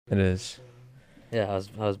It is. Yeah,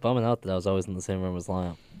 I was bumming out that I was always in the same room as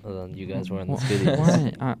Lion. And then you guys were in the Well, studios.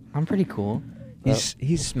 why? I'm pretty cool.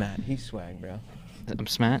 He's smat. He's swag, bro. I'm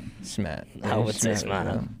smat. Smat. I would say Smat,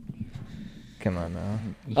 smat. bro. Come on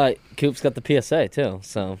now. Coop's got the PSA too,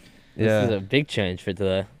 so this is Yeah. a big change for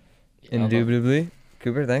today. Indubitably.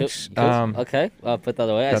 Cooper, thanks. Coop, okay, I'll put that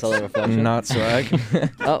away. I saw the reflection. Not swag.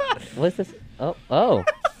 Oh, what's this? Oh.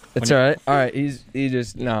 It's all right. All right. He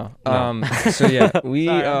just no. So yeah, we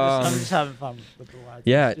Sorry, I'm just having fun with the lights.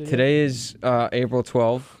 yeah. Today is April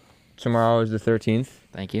 12th. Tomorrow is the 13th.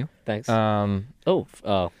 Thank you. Thanks. Um, Oh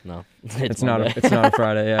no. it's not Monday. a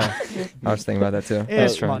Friday. Yeah, I was thinking about that too.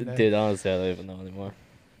 It's right. Monday. Dude, honestly, I don't even know anymore.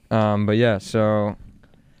 But yeah, so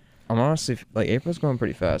I'm honestly like April's going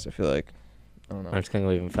pretty fast. I feel like I don't know. I'm just gonna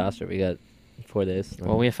go even faster. We got 4 days.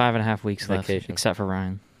 Well, we have 5.5 weeks left, Vacation. except for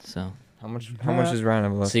Ryan. So How much is Ryan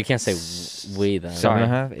have left? So you can't say we then. Sorry.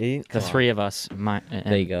 7.5, 8. the Come on. three of us.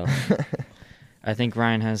 There you go. I think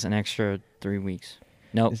Ryan has an extra 3 weeks.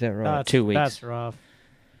 Nope. Is that right? That's, 2 weeks. That's rough.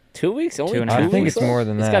 2 weeks only. 2.5 I think weeks it's more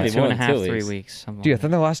than It's that. gotta be Two more and a than half, 2 3 weeks. weeks. something Dude, I like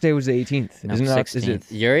thought the last day was the 18th. No, Isn't that? Is it? 16th.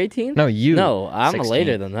 You're 18? No, you. No, I'm 16.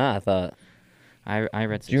 later than that. I thought. that. I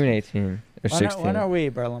read June 16th. 18 or When 16. are we,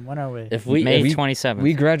 Berlin? When are we? If we May if 27th.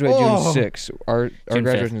 We graduate Oh. June 6th. Our June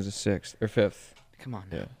graduation is the 6th or 5th. Come on.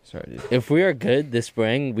 Yeah, sorry, dude. if we are good this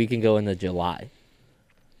spring, we can go into July,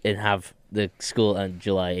 and have the school on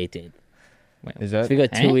July 18th. Is So that? we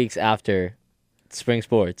got 2 Eh? weeks after spring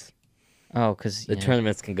sports. Oh, because The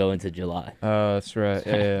tournaments can go into July, That's right.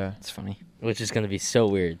 Yeah, yeah. It's funny. which is gonna be so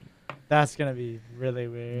weird. That's gonna be really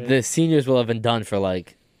weird. The seniors will have been done for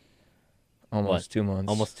like Almost What? 2 months.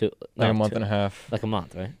 almost two, like a no, month two- and a half. like a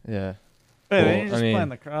month, right? Yeah. Wait, Well, you're just I mean- playing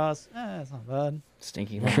lacrosse. It's not bad.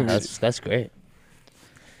 Stinky Yeah, lines. that's great.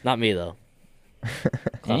 Not me though.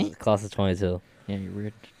 Class of 22. Yeah, you're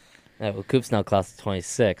weird. Yeah, well, Coop's now class of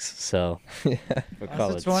 26, so for That's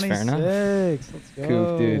college. a 26. fair enough. Let's go.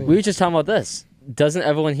 Coop, dude. We were just talking about this. Doesn't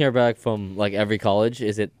everyone hear back from like every college?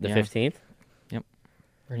 Is it the Yeah. 15th?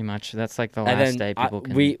 Pretty much. That's like the And last then day people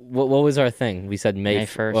can. what was our thing? We said May, May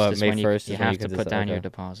 1st is May when 1st you is when have to can put down your okay.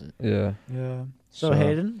 deposit. Yeah. Yeah. So, So-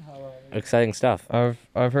 Hayden, how are you? Exciting stuff.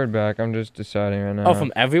 I've heard back. I'm just deciding right now. Oh,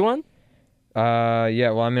 from everyone?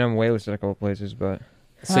 Yeah. Well, I mean, I'm waitlisted at a couple places, but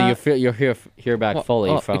So you're hear back Well,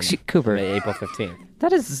 fully well, from Cooper. May, April 15th.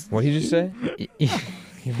 That is. what did you just say?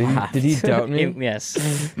 What? Did he doubt me? Yes.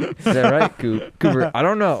 Is that right, Cooper? I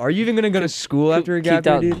don't know. Are you even gonna go to school after a gap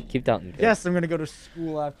year, dude? Keep doubting. Yes, I'm gonna go to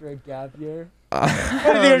school after a gap year. I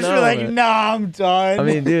They're don't just know, like, man. nah, I'm done. I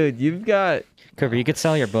mean, dude, you've got. Cooper, you could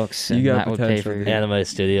sell your books. You And got that would pay potential, for. dude. Anime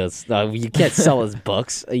Studios. You can't sell his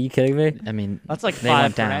books. Are you kidding me? I mean, that's like they $5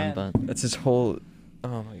 went down, grand. but That's his whole.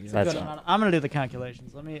 Oh my god. That's Good amount. I'm gonna do the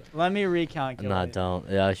calculations. Let me recalculate. Nah, don't.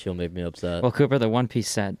 Yeah, she'll make me upset. well, Cooper, the One Piece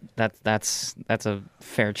set. That's a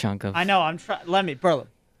fair chunk of. I know. I'm trying. Let me, Berlin.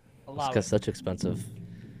 It's Allow got it. such expensive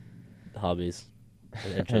hobbies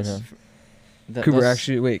and I interests. know. Th- Cooper, those-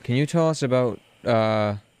 actually, wait. Can you tell us about?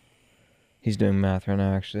 He's doing math right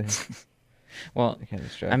now. Actually, Well, I can't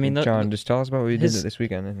distract. I mean, you. the- John, just tell us about what you did his- this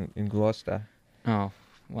weekend in Gloucester. oh,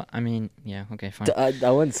 well, I mean, yeah, okay, fine. I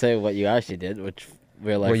wouldn't say what you actually did, which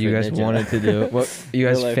real life. What you guys Ninja. wanted to do. What you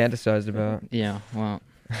guys Real life. fantasized about. Yeah, well,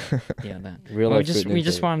 yeah, that. Real Well, life. we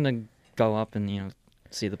just wanted to go up and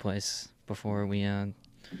see the place before we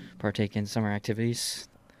partake in summer activities.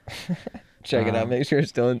 Check it out. Make sure it's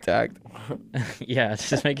still intact. Yeah,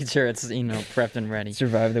 just making sure it's prepped and ready.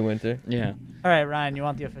 Survive the winter. Yeah, All right, Ryan. You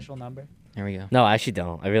want the official number? there we go. No, I actually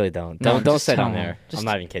don't. I really don't. No, Don't just say it tell on him. there. Just- I'm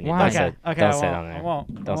not even kidding you. why? Don't Okay. say, Okay. don't I say it won't. on there. I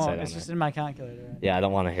won't. Don't I say won't. it on It's there. just in my calculator. Right? Yeah, I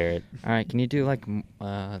don't want to hear it. All right, can you do like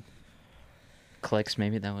clicks?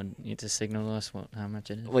 Maybe that would need to signal to us how much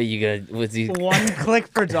it is. What you gonna? Was he? One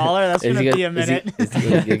click per dollar. That's Is gonna he be a is he- minute. Is he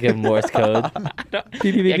gonna give Morse code?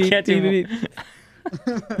 I can't do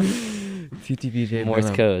TTPJ. Morse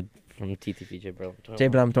code from TTPJ, bro. J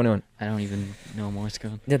Blam 21. I don't even know Morse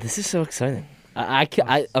code. Yeah, this is so exciting.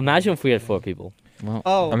 I imagine if we had 4 people. Well,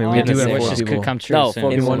 Oh, I mean, we Yeah, do the have same 4 one. wishes people. could come true No, soon.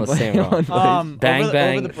 4 people in one the same in row. one place. Bang, over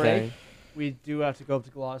bang, the break, bang. we do have to go up to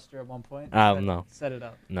Gloucester at one point. No. Set it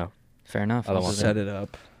up. No. Fair enough. I don't I'll want do Set that. it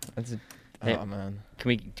up. That's a. Hey. Oh man.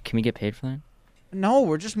 Can we get paid for that? No,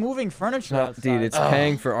 we're just moving It's furniture not, outside. dude. It's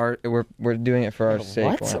paying for our. We're doing it for our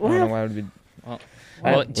sake. What? I don't know why it would be. Well,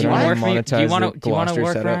 We do you don't want to wanna work for me? Do you monetize want the to? Do you want to Gloucester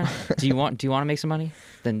work, setup. Ryan? Do you want to make some money?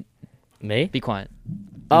 Then Me? be quiet.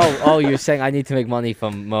 Oh, you're saying I need to make money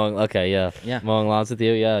from mowing? Okay, yeah. Yeah. Mowing lawns with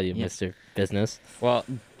you? Yeah, you Yeah. Mr. Business. Well,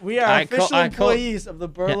 We are I official I call- employees of the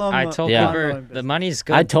Berlin. I told Yeah. Cooper Lawn the business. money's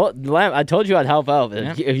good. I told you I'd help out.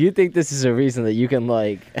 Yeah. If you think this is a reason that you can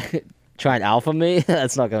like try and alpha me,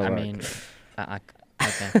 that's not gonna I work. mean,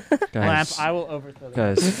 Okay. Lamp, Guys, I will overthrow the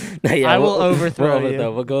guys, Yeah, I will we'll overthrow you.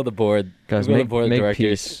 We'll go to the board. guys, We'll go to make, the board of make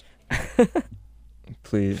directors. peace.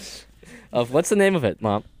 Please. What's the name of it,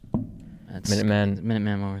 Mom? That's Minuteman.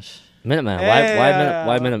 Minuteman Mowers. Minuteman. Hey,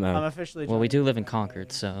 Why I'm Minuteman? officially. Well, we joining do live in the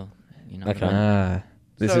Concord, so you know. Okay.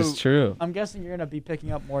 This is So, true. I'm guessing you're gonna be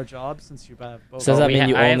picking up more jobs since you have both. So does that we mean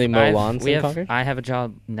you I only mow I have- lawns we in have, Concord? I have a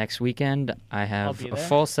job next weekend. I have be a there.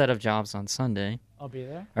 full set of jobs on Sunday. I'll be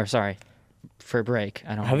there. Or sorry, for break.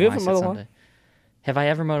 I don't. Have know you why ever I mowed said a lawn? Sunday. Have I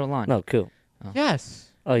ever mowed a lawn? No, cool. Yes.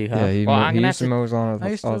 Oh, you have. Yeah, he, Well, mo- I'm he gonna used have to to- mow his lawn I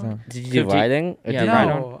all used the to- time. Did you do Could you- riding? Or yeah, did you- right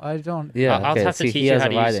No, I don't. Yeah, I'll okay, have to see, teach he you has how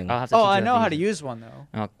a to use. riding. I'll have to Oh, teach you I know how to use. use one though.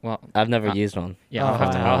 Oh, well, I've never used one. yeah, Oh, I'll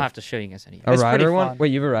wow. have to show you guys how to use. A It's pretty rider one? fun.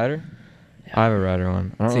 Wait, you have a rider? I have a rider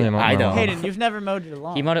one. I don't See, really mow I my don't. lawn. Hayden, you've never mowed your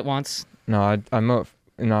lawn. He mowed it once. No, I mow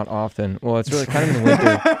it not often. Well, it's really kind of in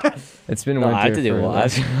winter. It's been No, winter. I have to do for one. the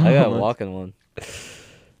last I got a months. walking one. This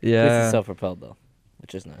Yeah, is self-propelled though,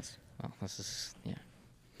 which is nice. Well, this is yeah.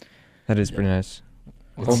 that is pretty nice.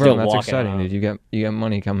 It's Well, still bro, that's walking exciting, around. dude. You get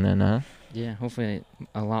money coming in, huh? Yeah, hopefully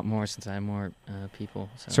a lot more since I have more people.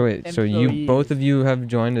 So wait, so you both Employees. of you have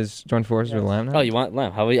joined forces with Yes. Lamb now? Oh, you want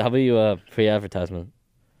Lamb? How about you pre-advertisement?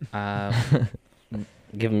 Uh,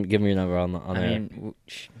 Give him your number on I there. mean,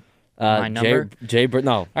 my number?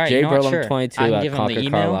 No, right, J you know what, Burlum sure. 22 I can at give him the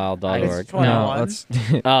email. concordcarlisle.org. It's 21. no, let's.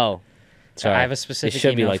 Oh, sorry. I have a specific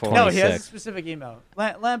should be email like for 20. No, he has a 26. specific email.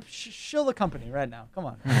 Lamp, shill the company right now. Come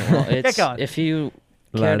on. Well, it's, going. if you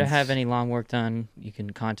care to Lads. have any lawn work done, you can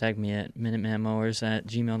contact me at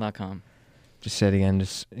minutemanmowers@gmail.com. Just say it again,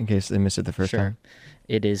 just in case they missed it the first Sure. time.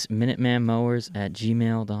 It is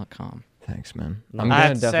minutemanmowers@gmail.com. Thanks, man. No. I'm I gonna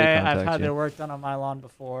have to definitely say, I've contact had you. their work done on my lawn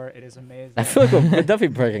before. It is amazing. I feel like we're definitely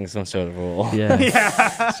breaking some sort of rule. Yeah,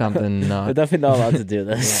 Yeah. something We're not. definitely not allowed to do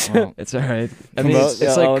this. Yeah, well, It's all right. I mean, Promote it's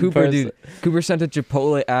your like own Cooper, person. dude. Cooper sent a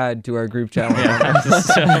Chipotle ad to our group chat.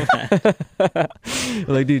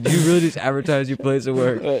 Like, dude, you really just advertise your place of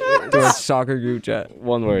work to our soccer group chat.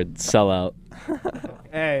 One word: sell out.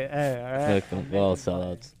 Hey, all right. Look, we're all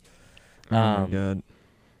sellouts. Oh my Um, god.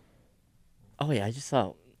 Oh yeah, I just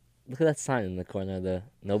saw. Look at that sign in the corner. The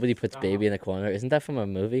nobody puts baby in the corner. Isn't that from a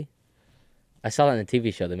movie? I saw that in a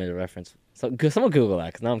TV show. They made a reference. So someone Google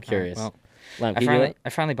that, 'cause now I'm curious. Well, Lamp, I can you do finally, that? I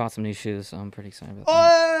finally bought some new shoes, so I'm pretty excited about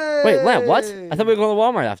that. Wait, Lamp, what? I thought we were going to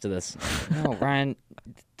Walmart after this. No, Ryan,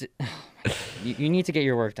 you need to get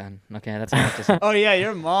your work done. Okay, that's all I have to say. Oh yeah,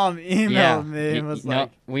 your mom emailed Yeah, me and was no,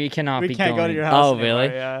 like, we cannot "We be can't going. go to your house." Oh, anymore,"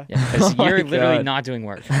 really? Yeah. Yeah, 'cause Oh you're my literally God. not doing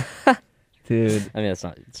work. Dude. I mean, it's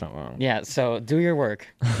not wrong. Yeah, so do your work.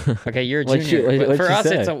 Okay, you're a What'd junior. you- but what'd for you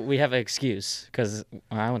us, say? we have an excuse because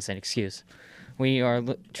I wouldn't say an excuse. We are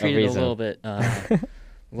treated a reason. little bit Because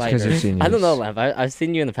lighter. you're seniors. I don't know, Lamp. I've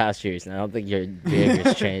seen you in the past years, and I don't think your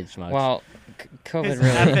behavior's changed much. Well, COVID His really,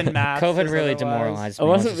 effing math COVID is really otherwise. demoralized it me.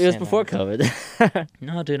 wasn't. It was I'll just before say that. COVID.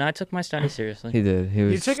 No, dude, I took my study seriously. He did. He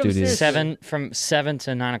was took him studious. seriously. From 7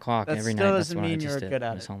 to 9 o'clock That every still night. That's doesn't what I mean just you're did. good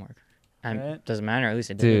at His it. homework. Right? Doesn't matter. At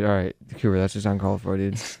least I did. Dude, it. all right. Cooper, that's just uncalled for,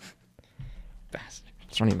 dude. Bastard.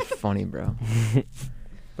 It's not even funny, bro.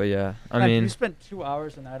 But yeah, I Lamp, mean, you spent 2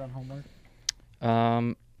 hours a night on homework.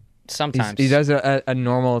 Sometimes. he does it at a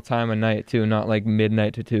normal time of night, too, not like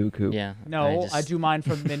midnight to 2, Coop. Yeah. No, I do mine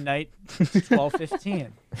from midnight to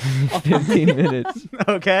 12:15. 15 minutes.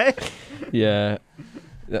 Okay. Yeah.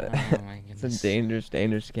 Oh my It's a goodness.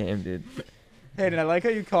 dangerous game, dude. Hayden, I like how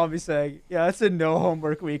you called me saying, "Yeah, it's a no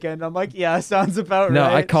homework weekend." I'm like, "Yeah, sounds about No,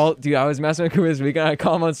 right." I called, dude. I was messing with Cooper this weekend. I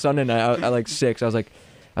called him on Sunday night at like 6. I was like,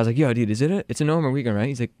 yo, dude, it's a normal weekend, right?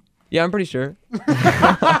 He's like, yeah, I'm pretty sure.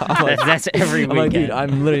 I'm like, That's every I'm weekend. like, dude,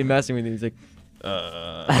 I'm literally messing with you. He's like,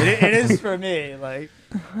 It is for me. Like,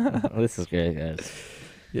 This is great, guys.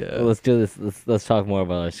 yeah. Well, let's do this. Let's talk more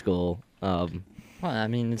about our school Well, I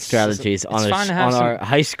mean, it's strategies it's on fun to have our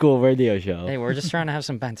high school radio show. Hey, we're just trying to have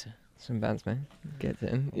some banter. Some bands, man. Get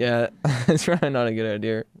in. Yeah, it's probably not a good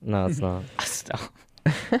idea. No, it's not. Stop.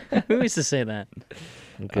 Who used to say that?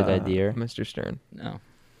 Good idea. Mr. Stern. No.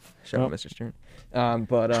 Shout out, Mr. Stern.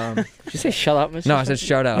 Did you say shut up, Mr. No, I Stern? said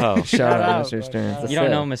shout out. Oh. Shout out, out, Mr. bro, Stern. shout out. You don't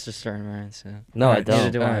know Mr. Stern, right? So. No, I Alright, don't.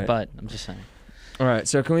 Neither do I, Alright. but I'm just saying. All right,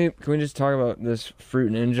 so can we just talk about this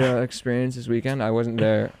Fruit Ninja experience this weekend? I wasn't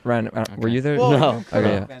there. Ryan, were Okay. you there? Whoa, No. you could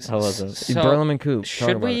Okay, have yeah. been. I wasn't. So, Burlum and Coop. talk should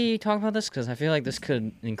about it. we talk about this? Because I feel like this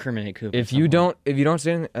could incriminate Cooper. If you don't say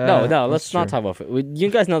anything, No, that's let's not true. talk about Fruit.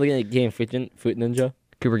 You guys know the game Fruit Ninja?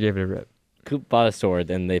 Cooper gave it a rip. Coop bought a sword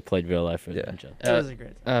and they played real life Fruit Yeah. Ninja. That was a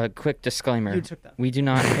great time. Quick disclaimer: You took that. we do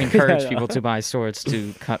not encourage Yeah. people to buy swords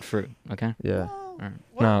to cut fruit. Okay? Yeah. Alright.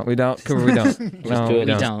 No, we don't. Cooper, we don't. No, do we it. We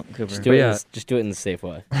don't. don't, Cooper. Just But do it. yeah. Just do it in a safe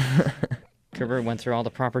way. Cooper went through all the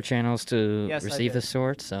proper channels to Yes, I receive the did.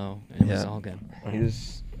 sword, so it was Yeah. all good. He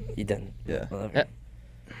just You didn't. yeah. Whatever.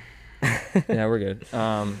 Yeah, we're good.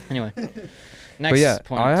 Anyway, But next yeah,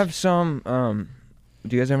 point. I have some.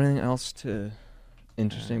 Do you guys have anything else to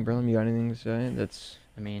interesting, Brilliant? You got anything to say? That's.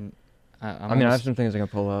 I mean, I mean, I have some things I can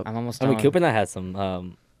pull up. I'm almost I done. mean, Cooper and I had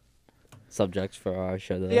some subjects for our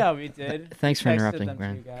show today. Yeah, we did. Thanks for Texted interrupting, them to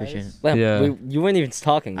Grant. you guys. Appreciate it. Well, Yeah. you weren't even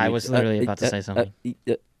talking. I You- was literally about to say something.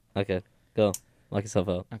 Okay, go. Lock yourself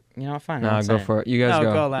out. You know, fine. Nah, go for it. You guys No,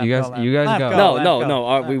 go. go, Lamp, you go, guys, Lamp. you guys Lamp, go. go. No, Lamp, no, go. no.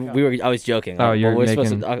 Lamp, We go. were. I was joking. Oh, but you're we're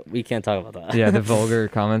supposed making- to. We can't talk about that. Yeah, the vulgar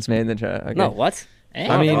comments made in the chat. Okay. No, what? Hey,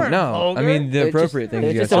 I mean, They weren't no. vulgar. I mean, the It's just- appropriate things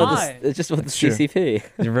It's you guys just about said. Fine. the. It's just about the It's true. CCP.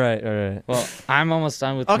 Right, right. well, I'm almost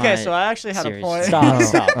done with Okay, my so I actually had series. a point. Stop, No.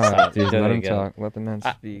 stop, All right, stop. dude, Do it let him again. talk. Let the man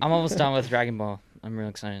speak. I'm almost done with Dragon Ball. I'm real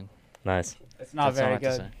excited. Nice. It's not That's all I very have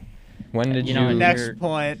to good. say. When did You you? know, Next You're-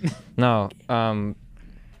 point. No.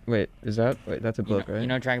 Wait, is that? Wait, that's a book, You right?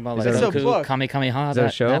 know Dragon Ball Is like that a Goku, book? Kamehameha, Is that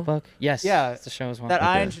a show? that book? Yes. Yeah. It's the show as well. That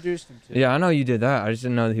I Okay. introduced him to. Yeah, I know you did that. I just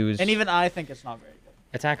didn't know that he was. And even I think it's not very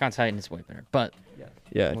good. Attack on Titan is way better. But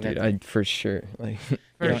Yeah, We'll dude, get I for sure, like,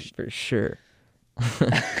 For for sure.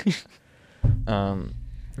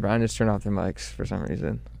 Ryan just turned off their mics for some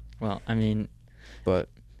reason. well, I mean, But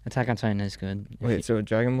Attack on Titan is good. If wait, you- so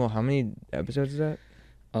Dragon Ball, how many episodes is that?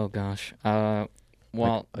 oh gosh. Well,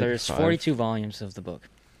 like there's 5? 42 volumes of the book.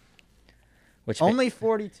 Which Only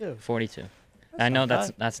 42. 42. I know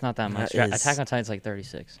not that's not that much. That is- Attack on Titan's like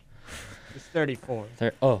 36. It's 34.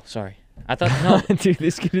 Oh, sorry. I thought no, Dude,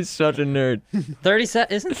 this kid is such a nerd.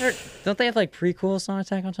 37. Isn't there? Don't they have like prequels on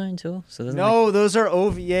Attack on Titan too? So doesn't, like- No, those are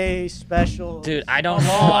OVA special. dude, I don't Come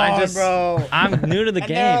know. I on, just bro. I'm new to the And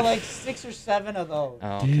game. there are like 6 or 7 of those.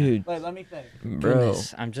 oh, okay. Dude, Wait, let me think. bro.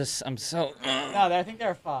 Goodness, I'm so. No, I think there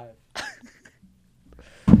are 5.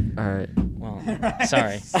 All right. Well,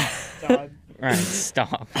 sorry. Done. Right,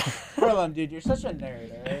 stop. Berlin, dude, you're such a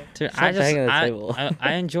nerd, alright? Dude, Stop I just banging the table.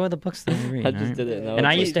 I enjoy the books that I read. I just alright? did it. No, And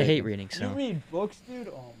I it's used to like- hate reading, You so read books, dude?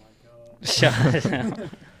 Oh my god. shut up. Well,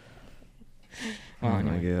 Oh my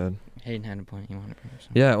anyway, god. Hayden had a point. You wanted to bring up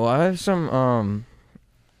something? Yeah, well, I have some.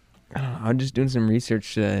 I don't know, I'm just doing some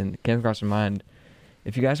research today and came across my mind.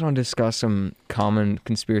 If you guys want to discuss some common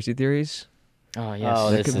conspiracy theories, Oh yes.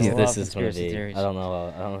 Oh, That this could be is a this is gonna conspiracy be. theories. I don't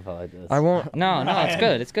know. I don't know if I like this. I won't. No, no, it's Ryan.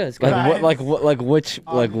 good. It's good. It's good. Like what? Like what? Like which?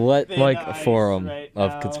 Like On what? thin Like ice forum right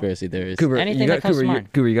of now. conspiracy theories? Cooper, Anything you that got, comes to Cooper,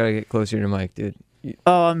 mind. Cooper, you gotta get closer to your mic, dude.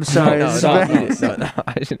 Oh, I'm sorry. No, this is no, bad. no, no,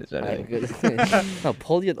 I shouldn't have said Alright, anything. good. No,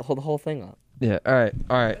 pull the whole thing up. Yeah. All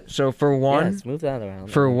right. So for one, Yes, move that around.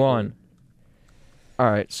 for one. All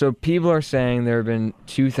right. So people are saying there have been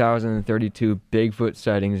 2,032 Bigfoot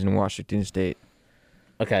sightings in Washington State.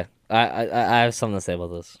 Okay, I have something to say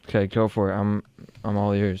about this. Okay, go for it. I'm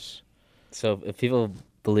all ears. So if people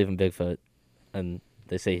believe in Bigfoot, and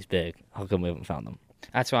they say he's big, how come we haven't found him?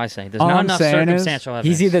 That's what I say. There's All not I'm enough saying is, circumstantial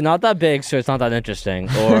evidence. He's either not that big, so it's not that interesting,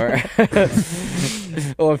 or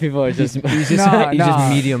or people are just He's just Nah, he's nah. just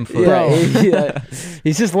medium foot.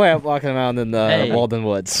 he's just walking around in the Hey. Walden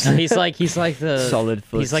Woods. No, he's like the Solid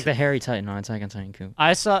foot. He's like the hairy Titan on Attack on Titan. Coop.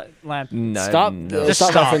 I saw Lamp. No, Stop! no. Just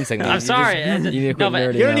stop stop. referencing me. I'm sorry. you need to quit but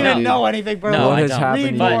nerding You don't out, even dude. know anything, bro. No, What I has don't. happened?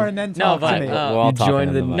 Read to more you? and then No, talk but, to me. We're all You talking joined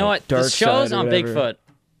in the mic. You know what? Dark The side shows or on whatever. Bigfoot,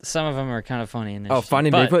 some of them are kind of funny. And Oh, interesting.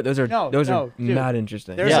 Finding But- Bigfoot. Those are No, are dude. mad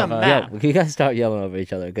interesting. There's yeah, a map. Yeah, you guys start yelling over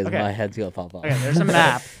each other because Okay. my head's gonna pop off. Okay, there's a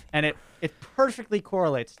map, and it perfectly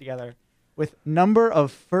correlates together with number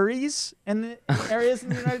of furries in the areas in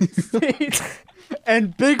the United States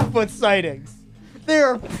and Bigfoot sightings. They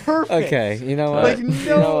are perfect. Okay, you know what? Like, you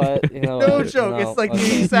know what? You know no what? joke, No, it's like the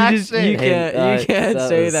okay. exact You just- same. you can't- Hey, can't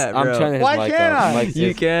say was- that, I'm bro. trying to his Why mic can't off. I? Mike's You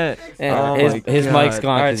just- can't. Yeah, Oh his my his mic's God.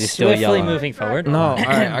 gone All right, because he's still swiftly yelling. moving forward. No, all right.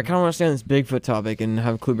 I kind of want to stay on this Bigfoot topic and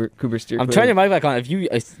have Cooper steer. I'm clear. turning your mic back on. If you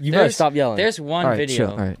better There's- stop yelling. There's one All right, video.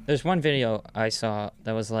 chill, all right. There's one video I saw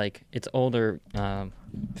that was like it's older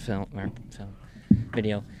film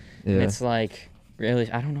video. Yeah. And it's like really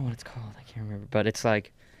I don't know what it's called. I can't remember, but it's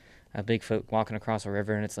like a Bigfoot walking across a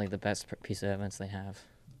river, and it's like the best piece of evidence they have.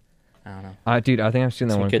 I don't know. Dude, I think I've seen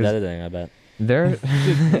that Some one. good 'cause editing, I bet. There,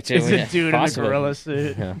 It's a dude in a Possibly. gorilla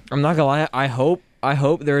suit. Yeah, I'm not gonna lie. I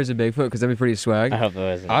hope there is a Bigfoot because that'd be pretty swag. I hope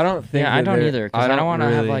there isn't. I don't think. Yeah, I that don't there- either. Because I don't want to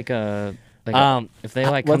have really- like a. Like if they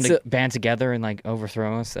like what's band together and like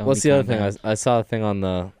overthrow us. that would What's be the other kinda thing? bad. I saw a thing on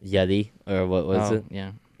the Yeti or what was Oh, it?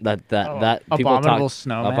 Yeah. That Oh, people Abominable talk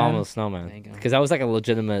Snowman? Abominable There you Snowman. go. Because that was like a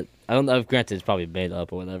legitimate. I don't know. Granted, it's probably made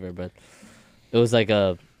up or whatever, but it was like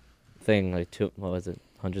a thing like what was it,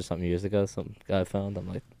 100-something years ago? Some guy found. I'm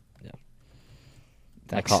like, yeah.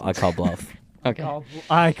 I call bluff. Okay.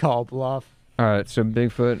 I call bluff. All right, so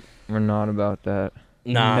Bigfoot, we're not about that.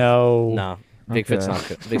 Nah. No. No. Bigfoot's Okay. not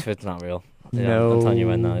good. Bigfoot's not real. Yeah, No. I'm telling you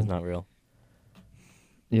right now, he's not real.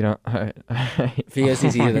 You don't. Alright. If he is,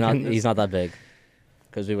 he's, Oh my either not, goodness. he's not that big.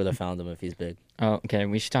 Because we would have found him if he's big. Oh, okay.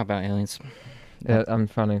 We should talk about aliens. Yeah, I'm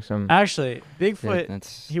finding some. Actually, Bigfoot,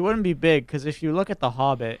 That's he wouldn't be big because if you look at the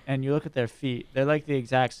Hobbit and you look at their feet, they're like the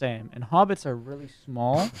exact same. And Hobbits are really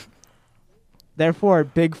small. Therefore,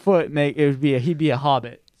 Bigfoot he'd be a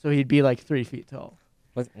Hobbit, so he'd be like 3 feet tall.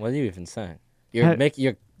 What are you even saying? Ha-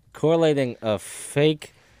 You're correlating a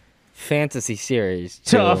fake fantasy series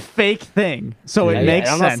To a fake thing, so Yeah, it makes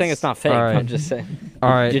I'm sense. not saying it's not fake. Alright. I'm just saying. All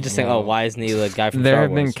right. You're just saying, oh, why isn't he the guy from There Star have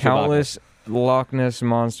been Wars? Chewbacca? countless Loch Ness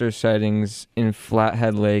monster sightings in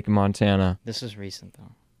Flathead Lake, Montana. this is recent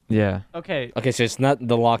though. Yeah. Okay, Okay, so it's not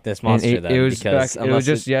the Loch Ness And monster it, then. it was because back, it was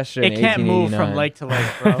just yesterday. it in can't move from 1889. lake to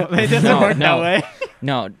lake, bro. It doesn't No, work no. that way.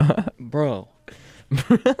 No, bro.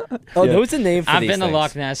 Oh, Yeah. there was a name for I've these been to things.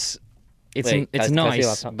 Loch Ness. It's Wait, it's can I see your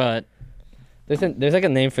nice, laptop? but There's like a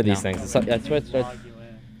name for these No. things. I swear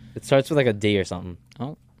it starts with like a D or something.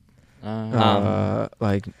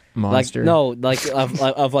 Like monster. Like no, like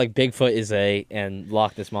of like Bigfoot is a and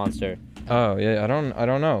Loch Ness monster. Oh yeah, I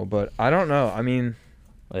don't know, but I don't know. I mean,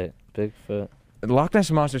 Wait, Bigfoot. Loch Ness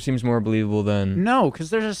monster seems more believable than. No, because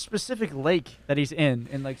there's a specific lake that he's in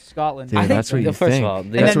like Scotland. Dude, I think- that's what you first of think. all,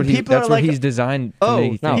 that's then what people are That's what like, he's designed. To Oh,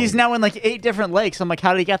 make you no. think. he's now in like 8 different lakes. I'm like,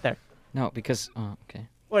 how did he get there? no, because okay.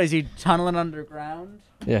 What is he tunneling underground?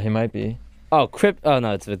 Yeah, he might be. Oh, Oh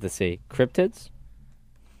no, it's with the C. Cryptids.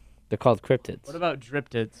 They're called cryptids. What about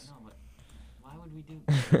driptids? Why would we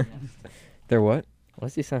do? They're what?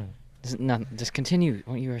 What's he saying? Just continue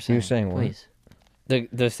what you were saying. saying what? please.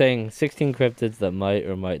 They're saying 16 cryptids that might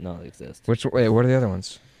or might not exist. Wait, what are the other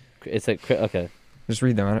ones? It's like okay. Just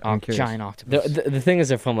read them. I'm curious. Giant octopus. The thing is,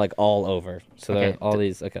 they're from like all over. So they're Okay, all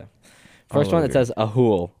these. Okay. First All one, it over. says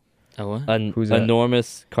ahul, Oh what? an Who's that?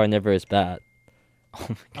 enormous carnivorous bat. Oh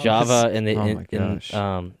my Oh, Java in the Oh my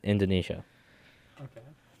gosh. Indonesia.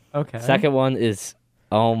 Okay. Second one is,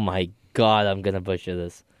 oh my god, I'm gonna butcher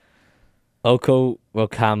this. Oko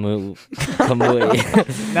Rokamu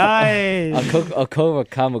Kamui. Nice. Oko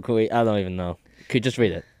Rokamu Kamui. I don't even know. Could you just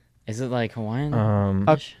read it? Is it like Hawaiian?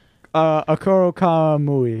 Akoro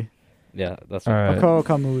Kamui. Yeah, that's All right. right. Akoro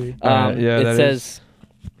Kamui. Yeah, it that says,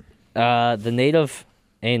 the native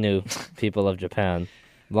Ainu people of Japan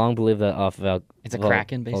long believed that off of It's a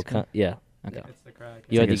kraken, basically? Yeah. Okay. Yeah. It's the crack.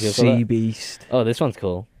 You It's like had a to Google sea that? beast. Oh, this one's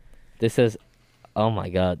cool. This says, oh my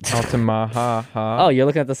god. Altamaha. Oh, you're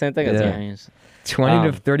looking at the same thing as Yeah. me. Nice. 20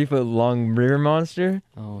 Um, to 30 foot long river monster.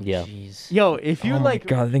 Oh Yeah. jeez. Yo, if you oh like, my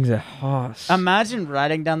god, that thing's a hoss. imagine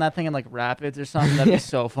riding down that thing in like rapids or something. That'd be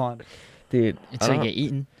so fun. Dude. It's I like don't- get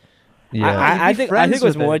eaten. Yeah. You'd I be think friends what's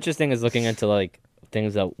with more it. interesting is looking into like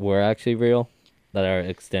things that were actually real, that are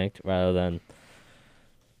extinct, rather than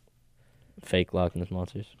fake Loch Ness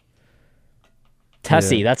monsters.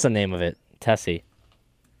 Tessie, Yeah. that's the name of it. Tessie.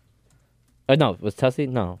 Oh no, was Tessie?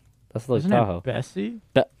 No, that's Lake Wasn't Tahoe. it Bessie?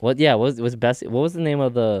 What? Yeah, was Bessie? What was the name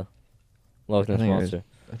of the Loch I Ness think it was- monster?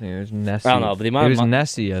 I think it was Nessie. I don't know, but the amount it of was mon-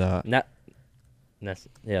 Nessie, I thought.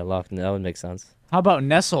 Yeah, Loch Ness. That would make sense. How about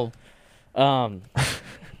Nestle?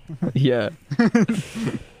 Yeah.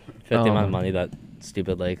 The amount of Um, money that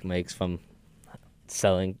stupid lake makes from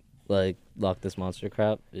selling like Loch Ness monster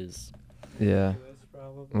crap is Yeah.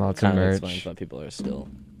 Lots of kind of merch. explains why people are still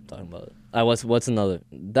talking about it. What's another?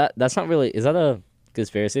 That's not really. Is that a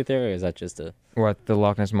conspiracy theory or is that just a What, the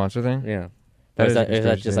Loch Ness monster thing? yeah? That Or is is a that just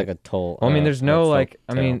conspiracy. like a toll? Well, I mean, there's no folk like.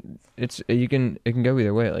 I tale? mean, it can go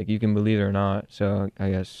either way. Like you can believe it or not. So I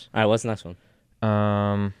guess. All right, what's the next one?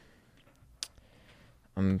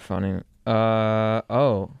 I'm funny.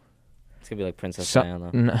 Oh. It's gonna be like Princess So-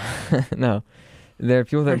 Diana. no. There are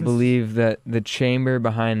people that Prince- believe that the chamber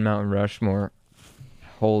behind Mount Rushmore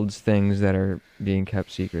holds things that are being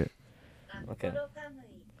kept secret. Okay.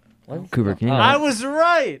 What? Cooper, can you? Oh. I was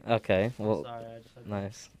right. Okay. Well, Sorry, I just had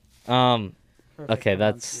nice. perfect Okay,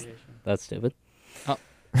 that's- pronunciation. That's stupid.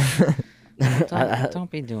 Don't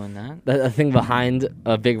be doing that. A thing behind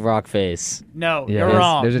a big rock face. No, Yeah, you're there's-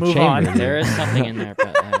 wrong. there's a Move chamber. on. There is something in there,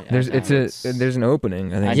 but There's doubt there's an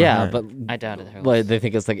opening. I think. Yeah, behind. but I doubt it. what they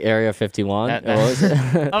think it's like Area 51. That- or what was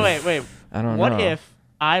it? Oh wait. I don't What know. if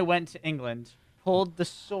I went to England, pulled the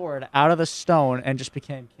sword out of the stone, and just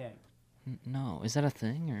became king? No, is that a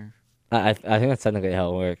thing or? I think that's technically how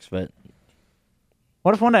it works, but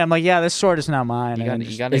What if one day I'm like, yeah, this sword is now mine? You and got.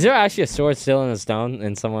 just- You got. is there actually a sword still in a stone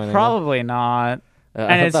in somewhere? In Probably not.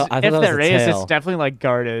 England? And it's, I thought if that was there a is, tail. it's definitely like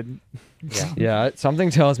guarded. Yeah. Yeah, something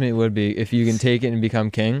tells me it would be if you can take it and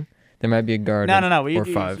become king. There might be a guard. No. What you or do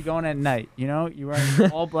is five. you go in at night. You know, you wear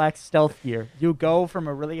all black stealth gear. You go from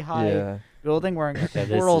a really high Yeah. building wearing a Okay,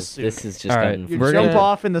 squirrel this suit. is just All right, getting. You we're jump gonna-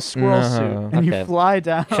 off in the squirrel No. suit and you Okay. fly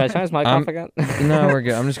down. Should I turn his mic off again? No, we're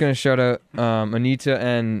good. I'm just gonna shout out Anita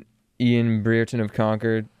and Ian Brereton of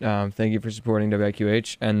Concord. Thank you for supporting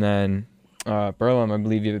WQH. And then Burlum, I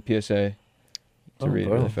believe you have a PSA to read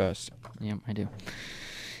really Burlum. fast. Yep, I do.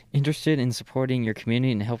 Interested in supporting your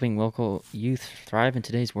community and helping local youth thrive in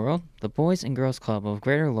today's world? The Boys and Girls Club of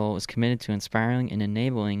Greater Lowell is committed to inspiring and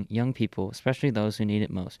enabling young people, especially those who need it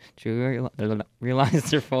most, to realize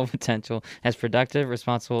their full potential as productive,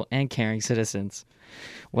 responsible, and caring citizens.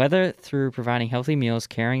 Whether through providing healthy meals,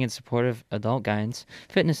 caring and supportive adult guidance,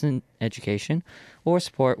 fitness and education, or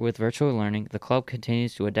support with virtual learning, the club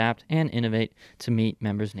continues to adapt and innovate to meet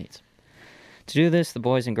members' needs. To do this, the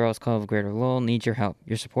Boys and Girls Club of Greater Lowell needs your help.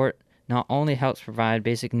 Your support not only helps provide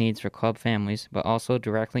basic needs for club families, but also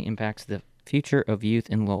directly impacts the future of youth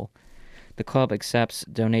in Lowell. The club accepts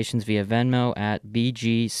donations via Venmo at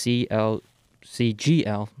BGCGL,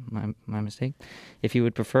 my mistake. If you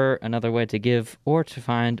would prefer another way to give or to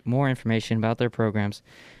find more information about their programs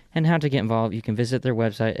and how to get involved, you can visit their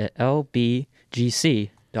website at lbgc.com.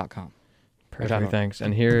 Perfect, thanks.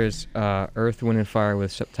 And here is Earth, Wind, and Fire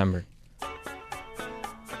with September.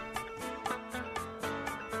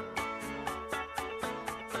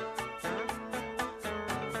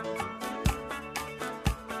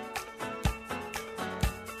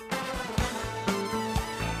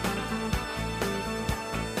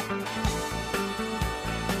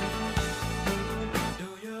 Do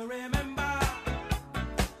you remember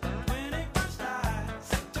when it first started?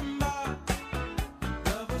 September,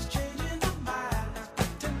 love was changing the minds,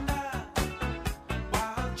 tender,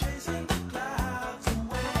 while chasing the clouds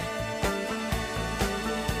away.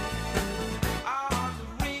 Our hearts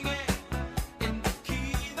were ringing in the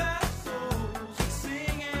key that souls were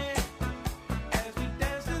singing as we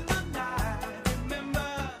danced in the night. Remember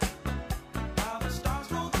how the stars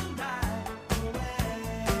stole the night away.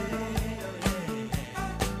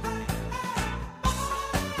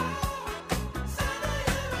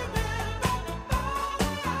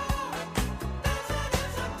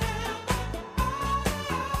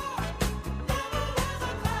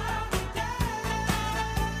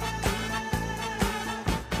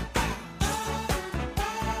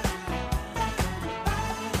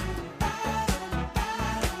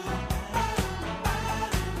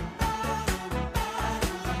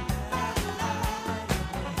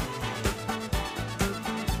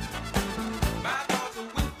 My thoughts are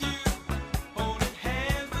with you, holding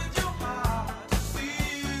hands with your heart to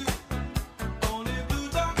see you. Only blue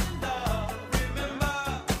talking love. Remember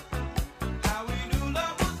how we knew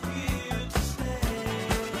love was here to stay.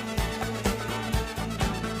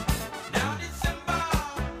 Now December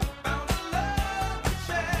found a love we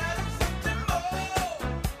shared in September.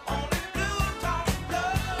 Only blue talking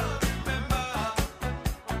love. Remember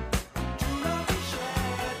true love we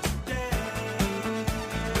shared today.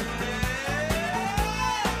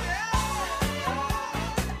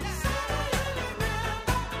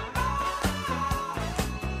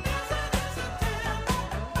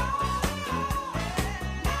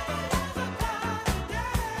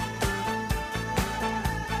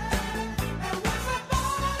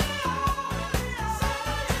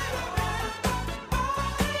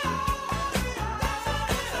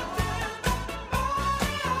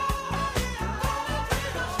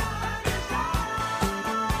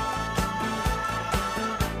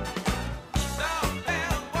 Some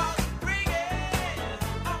bell was ringing,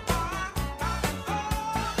 our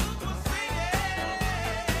hearts were singing.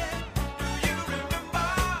 Do you remember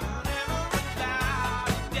every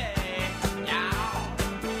cloudy day?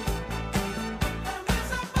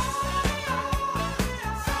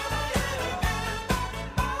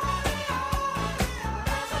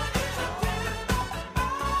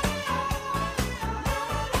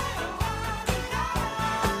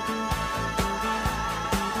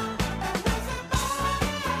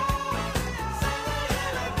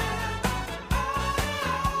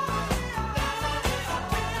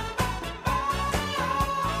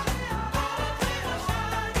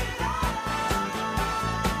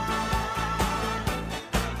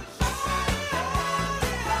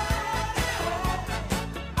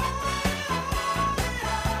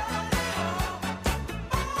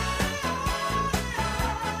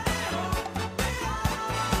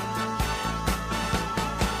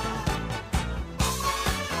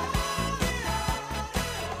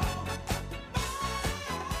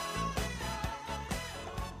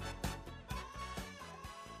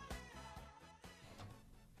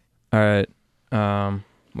 All right.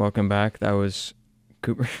 Welcome back. That was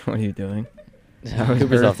Cooper. What are you doing? That was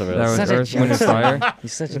Cooper's Earth, off the rails. That was Such a Earth, Wind, and Fire.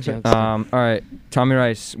 He's such a joke. All right, Tommy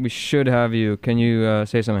Rice, we should have you. Can you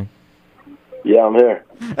say something? Yeah, I'm here.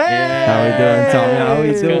 How we doing, Tommy? How we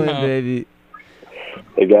Let's doing, go. baby?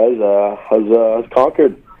 Hey guys, how's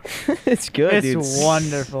Concord? It's good, It's dude.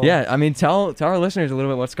 wonderful. Yeah, I mean, tell our listeners a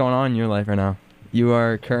little bit what's going on in your life right now. You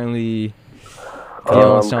are currently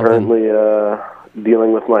dealing with I'm something. currently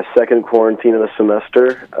dealing with my second quarantine of the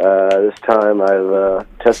semester. This time I've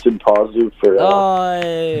tested positive for Oh,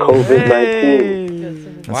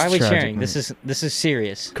 COVID-19. Why are we That's tragic, sharing? man. This is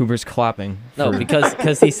serious. Cooper's clapping. no, for-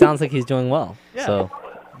 because he sounds like he's doing well. Yeah. So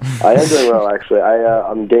I am doing well, actually.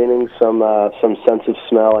 I'm gaining some sense of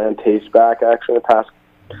smell and taste back. Actually, in the past,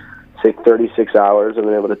 say 36 hours, I've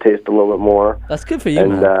been able to taste a little bit more. that's good for you,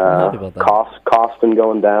 And man. I'm happy about that. cough's been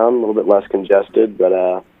going down, a little bit less congested,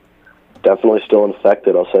 but definitely still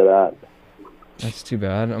infected. I'll say that. That's too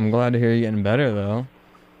bad. I'm glad to hear you getting better, though.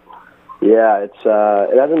 Yeah, it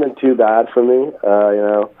hasn't been too bad for me.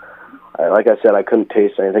 Like I said, I couldn't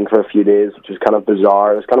taste anything for a few days, which is kind of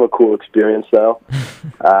bizarre. It was kind of a cool experience, though.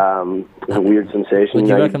 It was a weird sensation. Would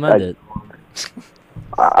you recommend it?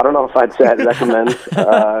 I don't know if I'd say I'd recommend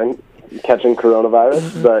catching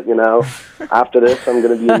coronavirus, but after this, I'm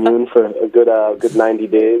going to be immune for a good 90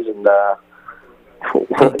 days, and.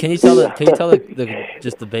 Can you tell the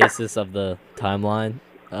just the basis of the timeline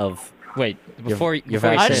of Wait, before you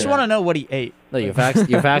vaccine- I say just that, want to know what he ate. no, your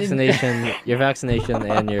vaccination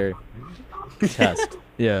and your test?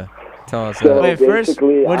 Yeah. Tell us So that. Wait, first,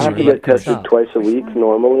 basically, I what'd have you to eat? get tested Stop. twice a week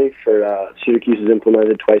normally. For Syracuse has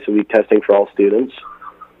implemented twice a week testing for all students.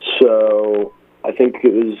 So I think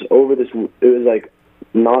it was like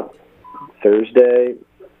not Thursday,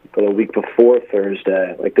 but a week before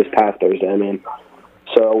Thursday, like this past Thursday. I mean,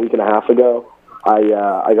 so a week and a half ago,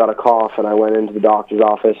 I got a cough and I went into the doctor's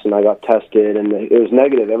office and I got tested and it was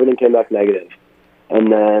negative. Everything came back negative.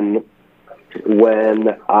 And then when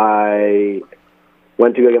I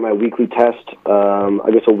went to go get my weekly test, I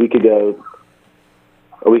guess a week ago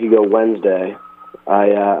Wednesday,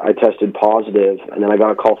 I tested positive, and then I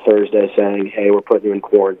got a call Thursday saying, "Hey, we're putting you in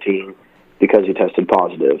quarantine because you tested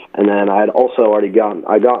positive." And then I had also already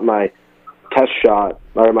got my test shot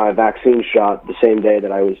or my vaccine shot the same day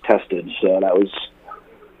that I was tested, so that was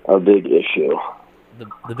a big issue.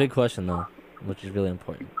 The big question though, which is really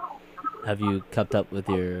important, have you kept up with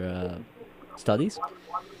your studies?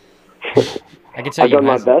 I can tell I've you, done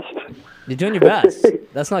my guys- best. You're doing your best.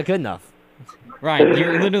 That's not good enough. Ryan,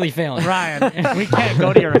 you're literally failing. Ryan, we can't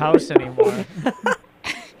go to your house anymore.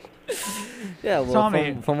 Yeah, well,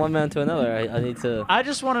 Tommy. from one man to another, I need to. I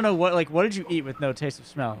just want to know what did you eat with no taste of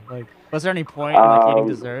smell? Like, was there any point in like eating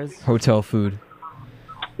desserts? Hotel food.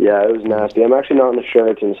 Yeah, it was nasty. I'm actually not in the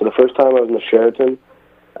Sheraton. So the first time I was in the Sheraton,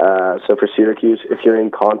 so for Syracuse, if you're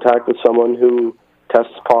in contact with someone who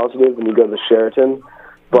tests positive, then you go to the Sheraton.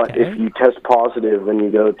 But Okay. if you test positive, then you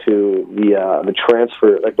go to the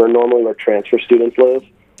transfer, like where transfer students live.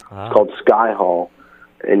 Ah. It's called Sky Hall,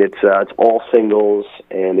 and it's all singles,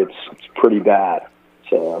 and it's pretty bad.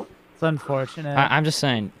 So It's unfortunate. I'm just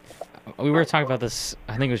saying, we were talking about this.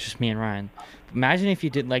 I think it was just me and Ryan. Imagine if you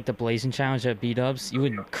did like the blazing challenge at B-Dubs, you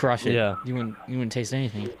would crush it. Yeah. You wouldn't taste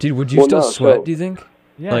anything. Dude, would you Well, still no, sweat, so- do you think?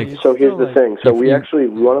 yeah. like- you'd So here's still, the like- thing. So If we you- actually,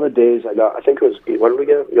 one of the days I think it was, what did we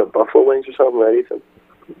get? We got buffalo wings or something, right, Ethan?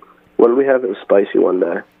 What did we have? It was spicy one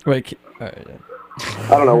day. Wait, alright, yeah.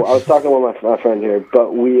 I don't know. I was talking with my friend here,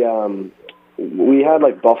 but we had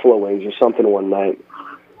like buffalo wings or something one night,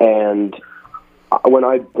 and when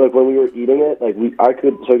we were eating it,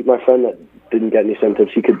 so my friend that didn't get any symptoms,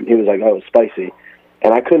 he was like, "Oh, it's spicy,"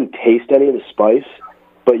 and I couldn't taste any of the spice,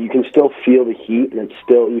 but you can still feel the heat, and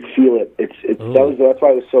you feel it. That's why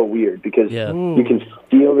it was so weird, because Yeah. you can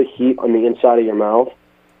feel the heat on the inside of your mouth.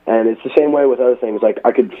 And it's the same way with other things. Like,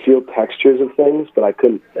 I could feel textures of things, but I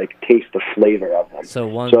couldn't, taste the flavor of them. So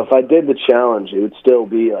So if I did the challenge, it would still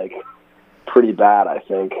be, pretty bad, I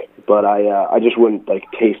think. But I just wouldn't,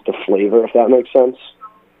 taste the flavor, if that makes sense.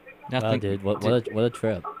 wow, Nothing, dude, what a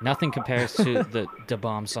trip. nothing compares to the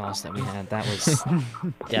bomb sauce that we had. That was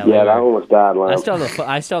Yeah, Yeah, that one was bad, man.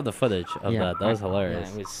 I still have the footage of yeah, that. That was yeah,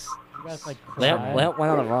 hilarious. it was. You guys, like, Lamp cried.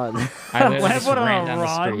 went on a run. I literally Lamp just went on ran a down the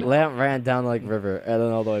run. street. Lamp ran down river and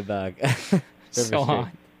then all the way back. River So Street. hot.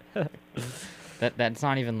 That's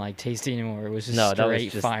not even tasty anymore. It was just No, that straight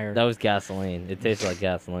was just fire. that was gasoline. It tasted like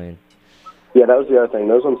gasoline. Yeah, that was the other thing.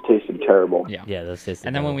 Those ones tasted terrible. yeah. Yeah, those tasted.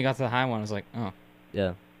 And then when terrible. we got to the high one, I was like, oh,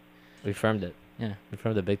 yeah, we firmed it. Yeah. We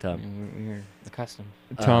firmed it big time. we were accustomed.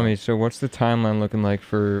 Tommy, so what's the timeline looking like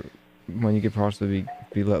for when you could possibly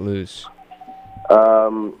be let loose?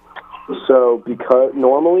 So because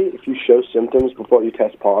normally if you show symptoms before you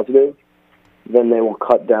test positive, then they will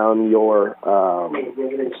cut down your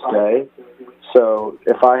stay. So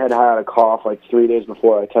if I had had a cough like 3 days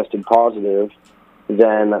before I tested positive,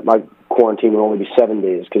 then my quarantine would only be 7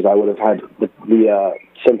 days because I would have had the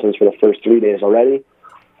symptoms for the first 3 days already.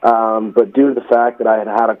 But due to the fact that I had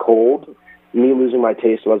had a cold, me losing my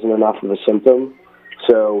taste wasn't enough of a symptom.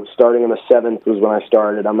 So starting on the 7th was when I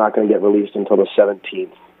started. I'm not going to get released until the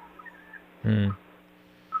 17th.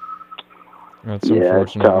 That's Yeah,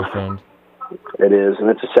 it's unfortunate, my tough. friend. It is, and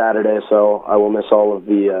it's a Saturday, so I will miss all of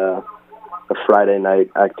the Friday night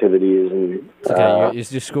activities. And It's okay.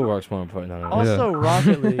 Your schoolwork's more important than it. Also,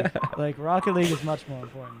 Rocket League. Like, Rocket League is much more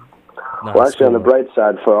important. No, well, actually, on the schoolwork.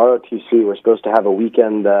 bright side, for ROTC, we're supposed to have a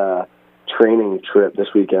weekend training trip this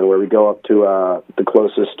weekend where we go up to the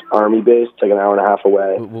closest Army base. It's like an hour and a half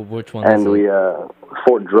away, Which one? and is we it?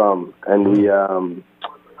 Fort Drum, and we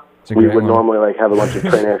It's a we great would one. normally like have a bunch of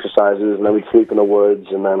training exercises, and then we'd sleep in the woods,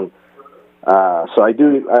 and then so I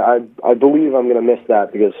believe I'm gonna miss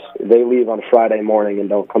that because they leave on Friday morning and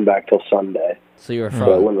don't come back till Sunday, So you're a so it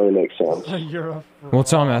fraud. wouldn't really make sense. You're a Well,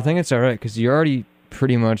 Tommy, I think it's all right because you already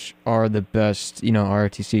pretty much are the best,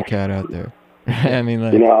 ROTC cat out there. I mean,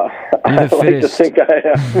 like, You know, I You're the like to fittest. think I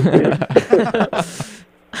am.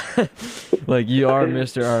 like you are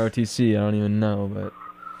Mr. ROTC. I don't even know, but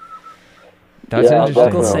that's Yeah, interesting.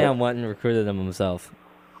 Uncle definitely. Sam went and recruited him himself.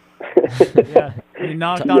 Yeah, he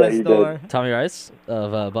knocked Yeah, on his he did. door. Tommy Rice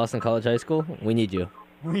of Boston College High School. We need you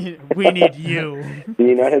We need you. The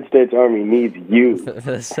United States Army needs you. for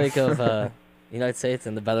the sake of the United States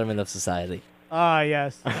and the betterment of society. Ah,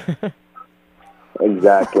 yes.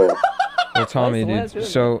 Exactly. Well, Tommy, That's the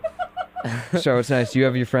dude. last So it's nice. You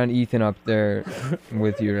have your friend Ethan up there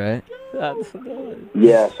with you, right?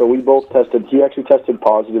 Yeah, so we both tested. He actually tested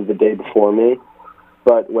positive the day before me.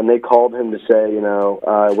 But when they called him to say,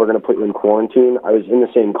 we're going to put you in quarantine, I was in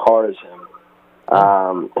the same car as him.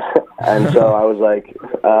 And so I was like,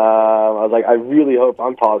 I really hope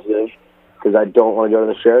I'm positive because I don't want to go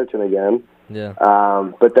to the Sheraton again. Yeah.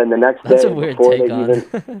 But then the next That's day, a weird before take they on.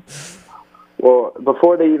 even,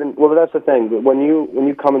 well, that's the thing. When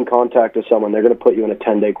you come in contact with someone, they're going to put you in a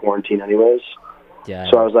 10-day quarantine anyways. Yeah.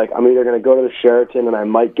 So I was like, I'm either going to go to the Sheraton and I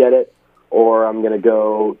might get it, or I'm going to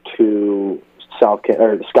go to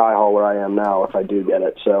Sky Hall where I am now if I do get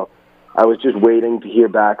it. So I was just waiting to hear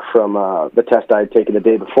back from the test I had taken the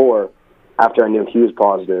day before after I knew he was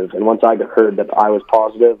positive. And once I heard that I was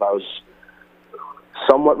positive, I was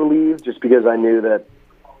somewhat relieved just because I knew that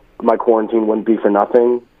my quarantine wouldn't be for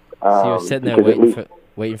nothing. So you were sitting there because at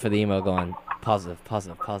waiting least- for the email going positive.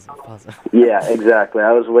 Yeah, exactly.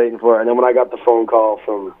 I was waiting for it. And then when I got the phone call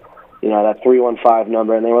from, that 315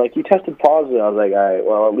 number, and they were like, you tested positive. I was like, all right,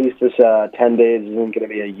 well, at least this 10 days isn't going to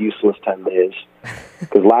be a useless 10 days.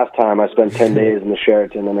 Because last time I spent 10 days in the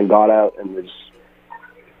Sheraton and then got out, and there's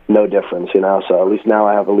no difference, So at least now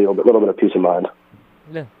I have a little bit of peace of mind.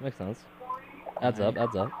 Yeah, makes sense. Adds up.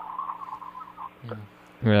 Yeah.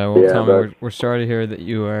 Well, Yeah, Tommy, but- we're sorry to hear that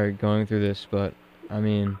you are going through this, but I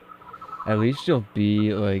mean, at least you'll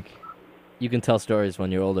be like, You can tell stories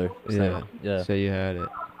when you're older. So, yeah. say you had it.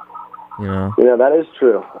 That is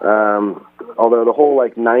true. Although the whole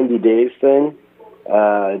 90 days thing,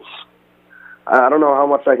 I don't know how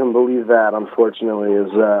much I can believe that. Unfortunately,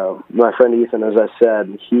 is my friend Ethan, as I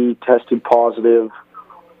said, he tested positive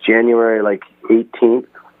January 18th,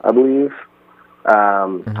 I believe.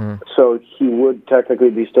 So he would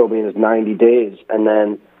technically still be in his 90 days, and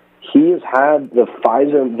then he has had the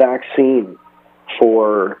Pfizer vaccine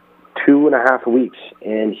for 2.5 weeks,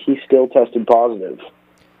 and he still tested positive.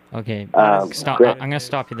 Okay, stop. great. I'm gonna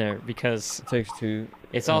stop you there because It takes two.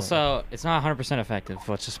 it's also it's not 100% effective.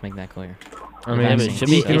 Let's just make that clear. I Yeah, mean, but it should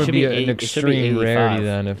be- it it would should be be an it should be extreme rarity 85.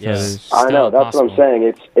 then if Yeah. that is. I know, Still that's what I'm possible.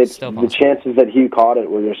 saying. It's Still the possible. chances that he caught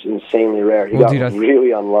it were just insanely rare. He Well, got dude,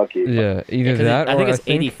 really unlucky. Yeah, either 'Cause that I or think it's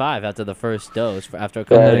 85 after the first dose after a Yeah,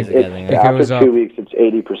 couple then days it- of it's, getting it it. after goes 2 up. weeks, it's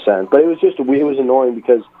 80%. But it was annoying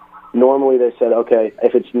because normally they said, okay,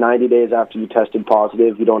 if it's 90 days after you tested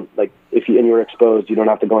positive, you don't and you were exposed, you don't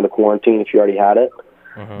have to go into quarantine if you already had it.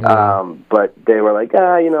 But they were like,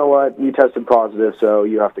 you know what, you tested positive, so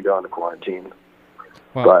you have to go into quarantine.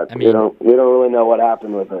 Well, But I mean, we don't really know what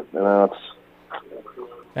happened with it.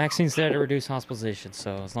 vaccine's there to reduce hospitalization,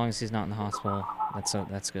 so as long as he's not in the hospital,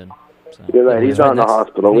 that's good. So You're right. He's right not in the next-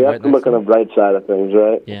 hospital. isn't he We right have to look next on to the bright side of things,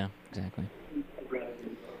 right? yeah, exactly.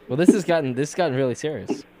 Well, this has gotten really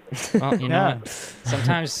serious. Well, you know, Yeah. what?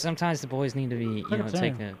 sometimes the boys need to be Look at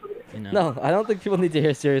take Sam. You know. No, I don't think people need to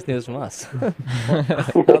hear serious news from us. I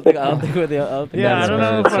don't think we're the. I don't think Yeah, I that's don't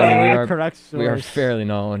what know it's if saying. we I are- the correct We are source. fairly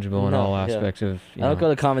knowledgeable in No, all yeah. aspects of. I don't go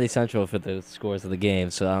to Comedy Central for the scores of the game,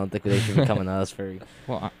 so I don't think they should be coming to us for.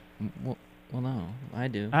 Well, well, no, I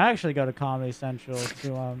do. I actually go to Comedy Central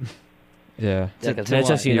to Yeah. Yeah, because to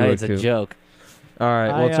Manchester what? United's You a would, joke. All right.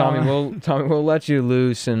 Well, I, Tommy, we'll let you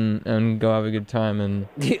loose and go have a good time and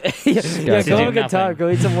yeah, Gotcha. go have a Do good time. nothing. Go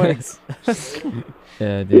eat some wings.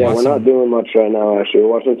 yeah, dude. Yeah, we're not doing much right now. Actually, we're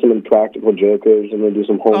watching some Impractical Jokers, and we'll do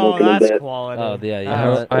some oh, homework in a that's bit. quality. Oh, yeah, yeah. I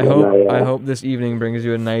hope, I Yeah, hope yeah. I hope this evening brings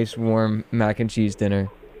you a nice warm mac and cheese dinner.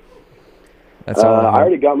 That's all. I I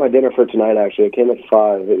already hope. got my dinner for tonight. Actually, it came at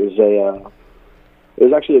 5. It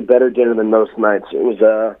was actually a better dinner than most nights. It was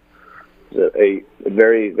a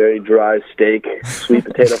very, very dry steak, sweet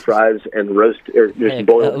potato fries, and roast or just Hey,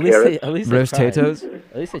 boiled carrots. at least Roast they tried. potatoes.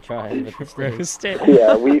 At least they tried. But still.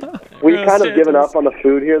 Yeah, we've kind of given up on the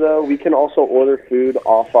food here, though. We can also order food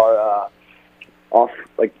off our off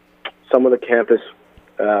like some of the campus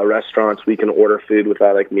restaurants. We can order food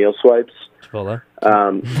without like meal swipes Chipotle.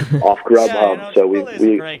 off Grubhub. Yeah, you know, So we Chipotle's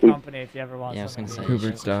a great we company if you ever want Yeah, I was something. gonna say.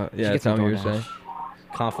 Cooper style. Yeah, get some Tommy, you were DoorDash. saying.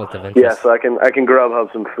 Conflict of interest. yeah. So I can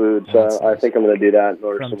Grubhub some food. Oh, So that's I nice. think I'm gonna do that and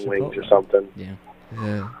order From some wings or Chipotle. something. Yeah,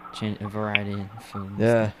 Yeah. change a variety of food.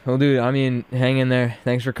 Yeah. Well, dude. I mean, hang in there.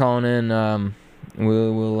 Thanks for calling in.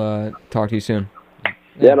 We'll talk to you soon.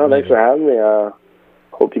 Yeah, no, thanks for having me.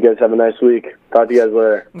 Hope you guys have a nice week. Talk to you guys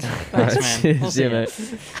later. Thanks, man. We'll See you, see ya. mate.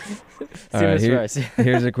 See All right, Mr. here- Rice.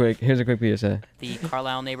 here's a quick PSA. The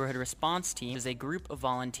Carlisle Neighborhood Response Team is a group of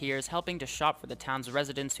volunteers helping to shop for the town's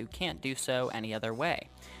residents who can't do so any other way.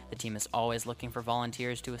 The team is always looking for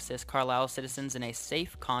volunteers to assist Carlisle citizens in a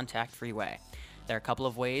safe, contact-free way. There are a couple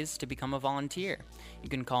of ways to become a volunteer. You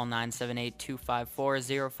can call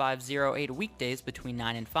 978-254-0508 weekdays between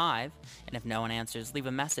 9 and 5, and if no one answers, leave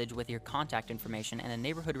a message with your contact information and a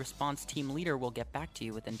neighborhood response team leader will get back to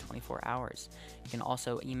you within 24 hours. You can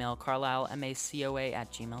also email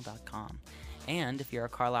carlislemacoa@gmail.com. And if you're a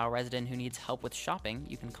Carlisle resident who needs help with shopping,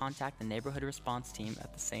 you can contact the neighborhood response team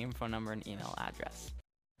at the same phone number and email address.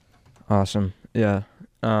 Awesome. Yeah.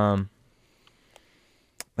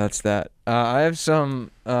 That's that. I have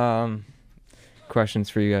some questions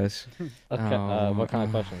for you guys. Okay. Oh, What kind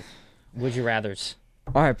of questions? Would you rather's?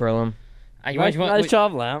 All right, Berlin. Nice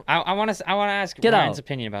job, Lamp. I want to ask Get Ryan's out.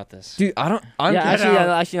 opinion about this. Dude, I'm Yeah, Get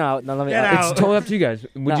actually, out. no. Let me. Get it's out. totally up to you guys.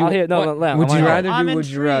 Would No, you I'll hear- no, what- no, Lamb, would I you wanna- rather I'm do would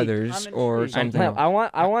you intrigued. rather's I'm or intrigued. something Lamp, else?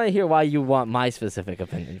 I want to hear why you want my specific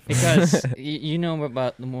opinion. Because you know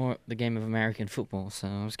about the game of American football, so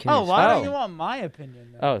I was curious. Oh, why Oh. don't you want my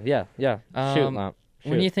opinion? Then? Oh yeah. Shoot, Lamp.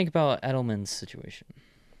 When you think about Edelman's situation,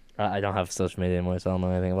 I don't have social media anymore, so I don't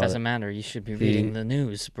know anything about doesn't it. matter. You should be reading the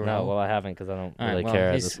news, bro. No, well, I haven't because I don't All right, really well, care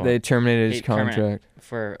at he's- this point. They terminated his Permanent contract.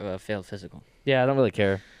 for a failed physical. Yeah, I don't really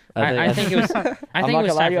care. I think it was. I'm I think not it gonna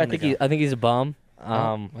was lie time to you. for I him to think go. he's a bum.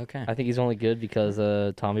 Oh, okay. I think he's only good because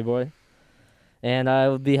Tommy Boy, and I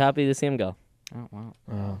would be happy to see him go. Oh wow.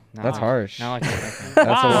 Oh, No, that's harsh. Now I can. That's a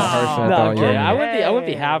lot harsher than I No, thought I'm you were kidding. gonna I do. wouldn't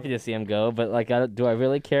be happy to see him go, but like, do I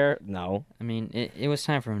really care? No. I mean, it was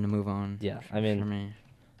time for him to move on. Yeah, I For mean, me.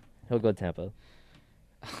 he'll go to Tampa.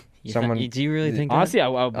 Do you really think Honestly, I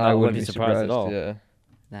wouldn't be surprised at all. Yeah,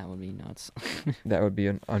 that would be nuts? that would be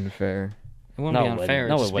unfair. It wouldn't No, be it wouldn't. unfair.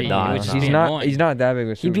 No, it'd it just would be- not. It would just He's be not. annoying. He's not that big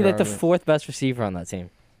of a. He'd be like the superstar, fourth best receiver on that team,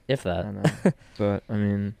 if but- I that. know. But I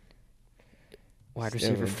mean, Wide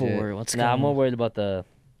Still receiver legit. 4. Let's go. Nah, I'm more worried about the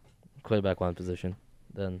quarterback one position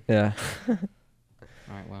than. yeah. All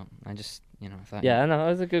right. Well, I just I thought. Yeah, I know it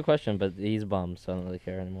was a good question, but he's bummed, so I don't really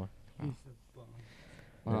care anymore.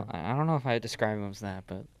 Well, I don't know if I describe him as that,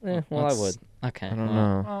 but. Yeah, well, I let's- would. Okay. I don't well,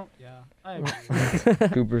 know. Well, yeah, I agree.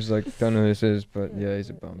 Cooper's like, don't know who this is, but yeah,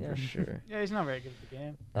 he's a bum Yeah. for sure. Yeah, he's not very good at the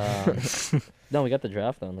game. No, we got the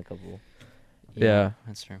draft though in a couple. Yeah.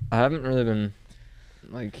 That's true. I haven't really been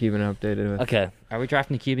like keeping updated with. Okay, Are we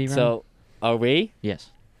drafting a QB? Ryan? so are we?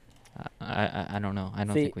 Yes. I don't know. I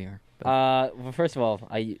don't See, think we are. But Well, first of all,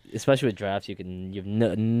 especially with drafts, you've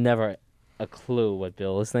never a clue what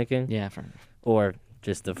Bill is thinking, yeah. For, or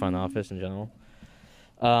just the front office in general.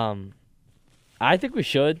 I think we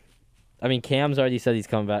should. I mean, Cam's already said he's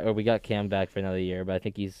coming back, or we got Cam back for another year, but I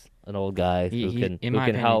think he's an old guy he, who can in who my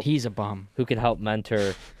can opinion, help he's a bum. who can help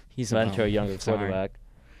mentor He's a mentor a bum. younger Sorry. quarterback.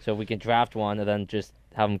 So we can draft one and then just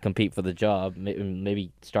have him compete for the job.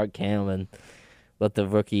 Maybe start Cam and let the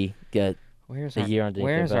rookie get Where's a our, year under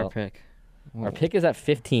Where's their our belt. pick? Our pick is at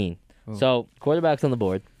 15. Ooh. So quarterback's on the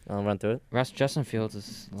board. I'll run through it. Justin Fields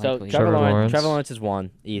is So likely. Trevor Lawrence. Lawrence. Trevor Lawrence is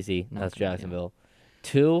one, easy. That's Okay, yeah. Jacksonville.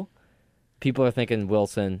 2, people are thinking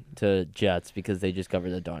Wilson to Jets because they just covered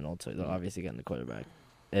the Darnold, so they're obviously getting the quarterback.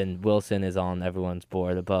 and Wilson is on everyone's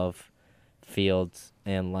board above Fields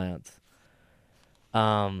and Lance.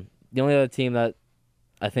 The only other team that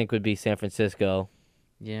I think would be San Francisco.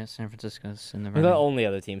 Yeah, San Francisco's in the The running. only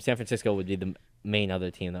other team. San Francisco would be the main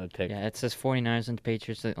other team that would pick. Yeah, it says 49ers and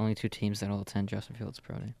Patriots are the only 2 teams that will attend Justin Fields'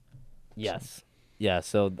 pro day. Yes. Yeah,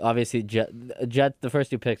 so obviously Jet, the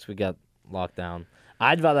first 2 picks we got locked down.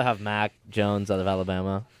 I'd rather have Mac Jones out of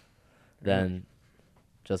Alabama than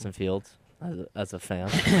Justin Fields as a fan.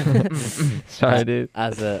 Sorry, dude.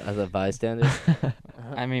 As a bystander.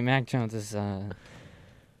 I mean, Mac Jones is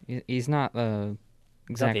he's not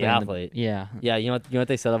exactly the in athlete. Yeah, Yeah, you know what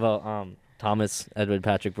they said about Thomas Edward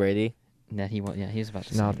Patrick Brady? that he was. Yeah, he's about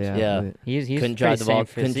to. Not the same. Yeah. athlete. He's Couldn't pretty drive the ball.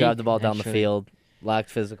 same Couldn't drive the ball physique, down the actually. field. Lacked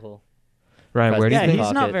physical. Ryan, where do you Yeah, think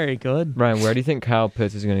he's not Pocket. very good. Ryan, where do you think Kyle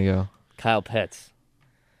Pitts is gonna go? Kyle Pitts.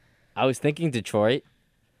 I was thinking Detroit,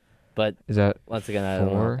 but Is that once again I don't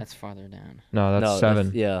know. 4? That's farther down. No, that's No,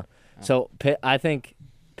 7. yeah. So I think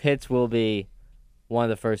Pitts will be one of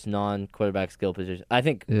the first non-quarterback skill positions. I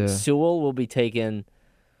think Yeah. Sewell will be taken.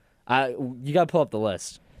 You got to pull up the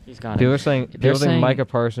list. He's got People it. are saying They're people think saying- Micah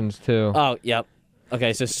Parsons too. Oh, yep.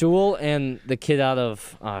 Okay, so Sewell and the kid out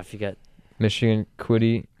of I forget. Michigan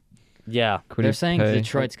Quiddy. Yeah. They're saying Pay.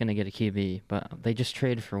 Detroit's gonna get a QB, but they just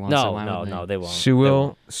traded for one. so No, why no, would no, they won't.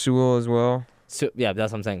 Sewell as well. Yeah,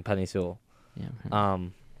 that's what I'm saying. Penny Sewell. Yeah.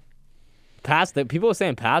 People were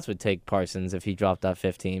saying Pats would take Parsons if he dropped that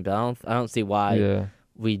 15, but I don't see why Yeah.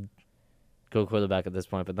 we'd go quarterback at this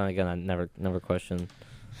point. But then again, I never question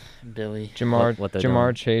Billy. Jamar what they're Jamar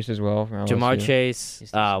doing. Chase as well. from Jamar LSU. Chase,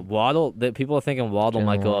 He's decent. Waddle. People are thinking Waddle Jalen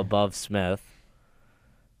might go Waddle. above Smith.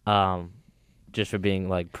 Just for being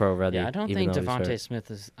like pro ready. Yeah, I don't even think though he's hurt. Devontae Smith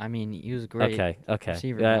is. I mean, he was great. Okay.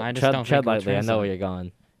 receiver, Yeah, but I just tread, don't tread think he'll lightly. I know translate. where you're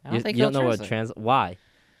going. I don't think you he'll don't know what translate. Why?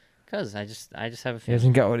 Cause I just have a He feeling.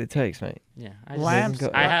 hasn't got what it takes, mate. Yeah, I just, Lamb's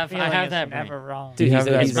go- I have feeling is that never brain. wrong. Dude, You he's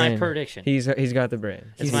have that It's my brain. prediction. He's got the brain.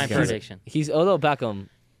 It's he's my got- prediction. He's Odell Beckham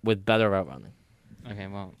with better route running. Okay,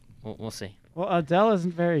 well, we'll see. Well, Adele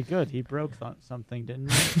isn't very good. He broke something,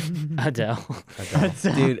 didn't he? Adele.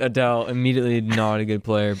 Dude, Adele immediately not a good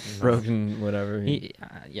player. Broken whatever.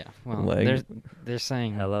 Yeah. Well, Leg. they're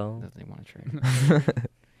saying Hello. that they want to trade.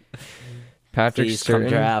 Patrick Please come Surtain.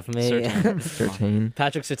 draft me. Surtain.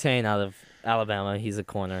 Patrick Surtain out of Alabama. He's a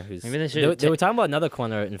corner. Who's Maybe they should they were talking about another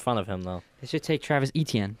corner in front of him though. They should take Travis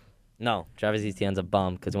Etienne. No, Travis Etienne's a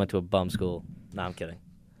bum because he went to a bum school. No, I'm kidding.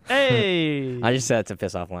 Hey. I just said it to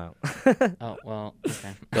piss off Lamp. Oh well.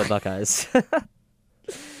 Okay. Go Buckeyes.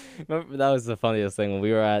 Remember, that was the funniest thing when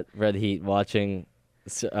we were at Red Heat watching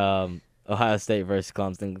Ohio State versus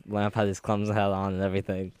Clemson. Lamp had his Clemson hat on and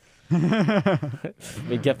everything.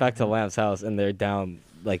 We get back to Lamp's house and they're down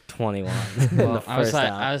like 21 in the Well, I was first like,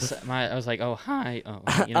 half. I was like, oh hi, oh,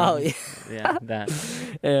 you know, Oh, yeah. yeah, that.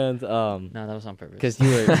 And No, that was on purpose. because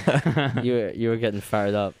you were getting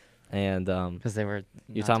fired up and because they were.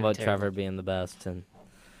 you're not talking doing about terrible. Trevor being the best and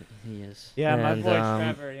He is. Yeah, my And, boy um,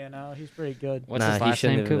 Trevor, he's pretty good. What's nah, his he last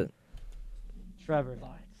shouldn't name, have- Coop? Trevor.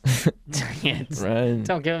 Ryan.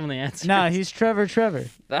 Don't give him the answer. Nah, he's Trevor.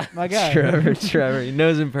 My guy. Trevor. He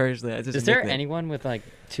knows him personally. That's just Is a there nickname. anyone with like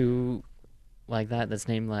 2 like that's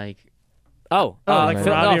named like? Oh, like man.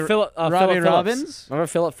 Robbie Philip Robbie Phillips. Robbins? Remember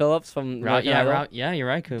Philip Phillips from American Idol? Yeah, you're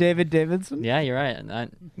right, Coop. David Davidson? Yeah, you're right.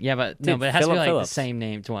 Yeah, but Dude, no, but it has to be Phillip like Phillips. the same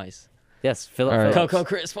name twice. Yes, Philip All right. Phillips. Coco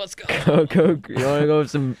Chris, let's go. Coco. You want to go with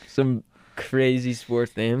some crazy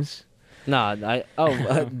sports names? Nah,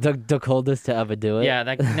 the coldest to ever do it. Yeah,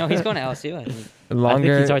 no, he's going to LSU. I think. I think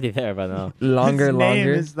Longer. he's already there by now. Longer. His name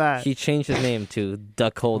Longer. is that. He changed his name to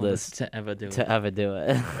the coldest to ever do to it. ever do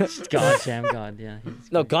it. God, Sham God, yeah.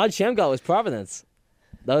 No, God Shamgar was Providence.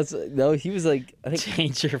 He was like I think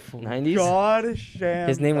Change your full. 90s. God Sham.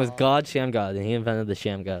 His name was God Shamgar, and he invented the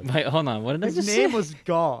Shamgar. Wait, hold on. What did I His just name say? was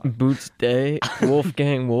God. Boots Day.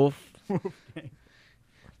 Wolfgang Wolf.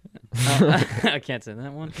 I can't say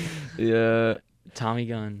that one. Yeah. Tommy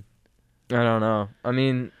Gunn. I don't know. I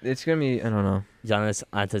mean, it's gonna be. I don't know. Giannis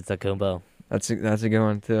Antetokounmpo. That's a good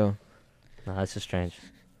one too. No, that's just strange.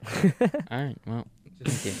 All right. Well,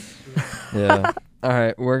 thank you. Yeah. All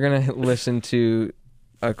right. We're gonna listen to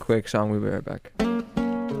a quick song. We'll be right back.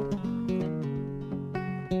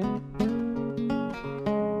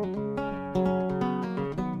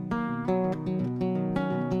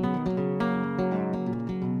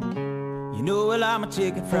 You know, well, I'm a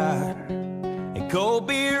chicken fried and cold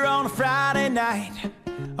beer on a Friday night,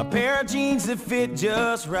 a pair of jeans that fit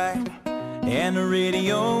just right, and the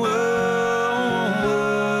radio.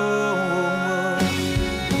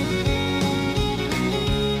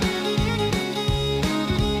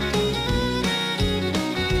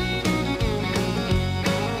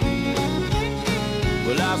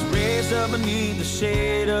 I was raised up beneath the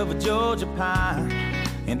shade of a Georgia pine,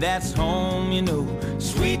 and that's home, you know.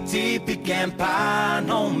 Sweet tea, pecan pie, and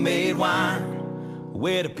homemade wine,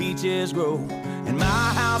 where the peaches grow. In my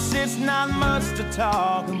house, it's not much to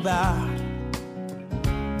talk about,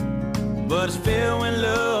 but it's filled when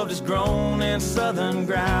love is grown in southern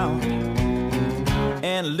ground,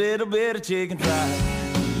 and a little bit of chicken fried.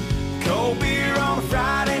 Cold beer on a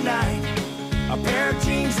Friday night, a pair of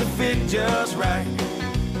jeans that fit just right,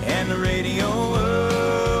 and the radio up.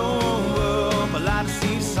 I like to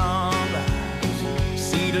see the sunrise,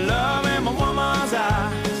 see the love in my woman's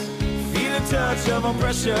eyes, feel the touch of a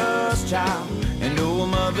precious child, and know a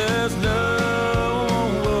mother's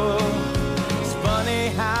love. It's funny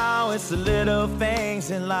how it's the little things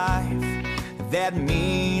in life that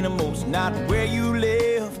mean the most. Not where you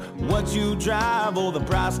live, what you drive, or the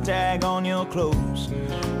price tag on your clothes.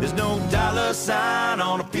 There's no dollar sign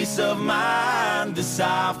on a piece of mind, this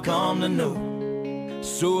I've come to know.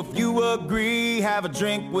 So if you agree, have a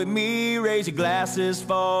drink with me, raise your glasses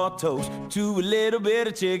for a toast to a little bit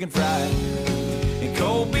of chicken fried and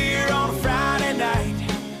cold beer on a Friday night,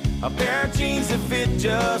 a pair of jeans that fit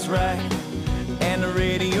just right, and the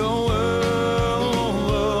radio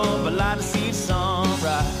up. I like to see the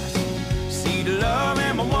sunrise, see the love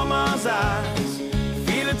in my woman's eyes,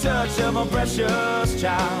 feel the touch of a precious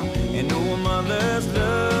child, and know a mother's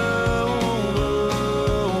love.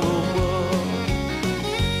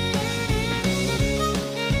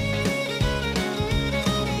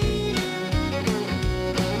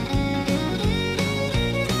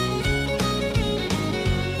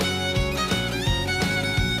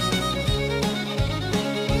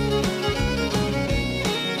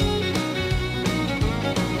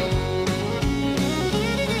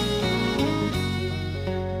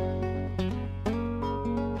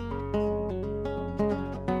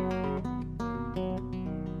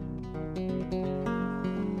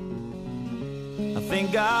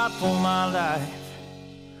 Thank God for my life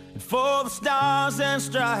and for the stars and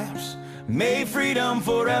stripes. May freedom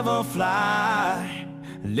forever fly.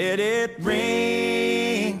 Let it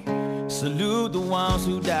ring. Salute the ones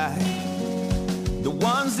who died, the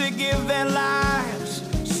ones that give their lives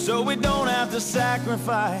so we don't have to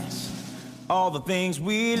sacrifice all the things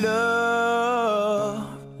we love,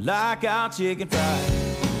 like our chicken fried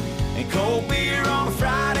and cold beer on a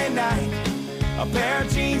Friday night, a pair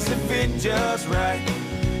of jeans that fit just right,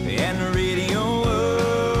 and the radio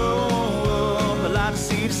up. I like to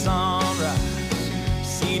see the sunrise,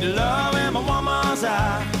 see the love in my woman's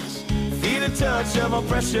eyes, feel the touch of a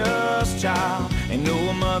precious child, and know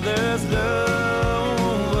a mother's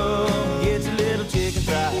love. Get your little chicken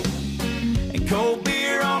fried and cold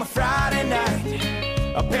beer on a Friday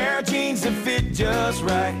night, a pair of jeans that fit just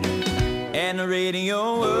right, and the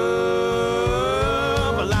radio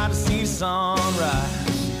up. I like to see the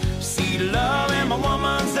sunrise, see the love in my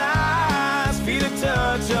woman's eyes, feel the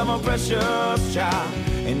touch of a precious child,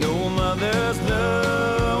 and know a mother's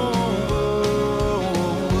love.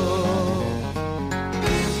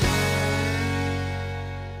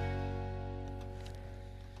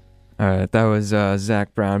 All right, that was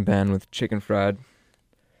Zach Brown Band with Chicken Fried.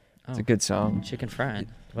 It's a good song. Chicken fried.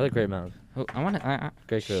 What a great mound. Oh, I want to.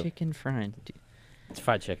 Great group. Chicken fried. It's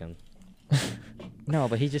fried chicken. No,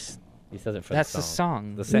 but he just. He says it for That's the the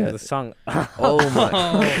song. song. The song. Oh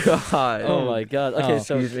my god. Oh my god. Okay,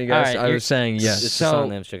 so Excuse me, guys. Alright, I you're- was saying yes. it's So- the song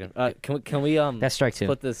named Chicken. Can we That's strike two.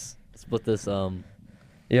 split this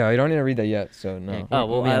Yeah, you don't need to read that yet, so no. Yeah, Oh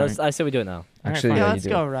well, we are- I say we do it now. All right, Actually, fine. yeah, Yeah, you let's do.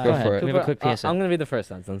 go, Ryan. Go Go ahead. for it. We have a quick PSA. I'm gonna read the first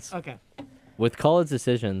sentence. Okay. With college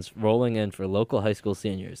decisions rolling in for local high school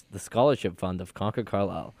seniors, the Scholarship Fund of Concord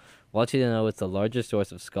Carlisle wants you to know it's the largest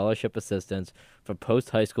source of scholarship assistance for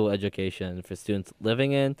post-high school education for students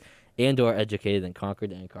living in and/or educated in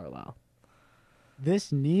Concord and Carlisle.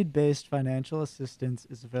 This need-based financial assistance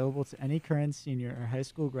is available to any current senior or high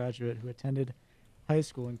school graduate who attended high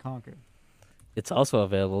school in Concord. It's also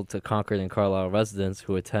available to Concord and Carlisle residents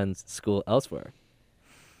who attend school elsewhere.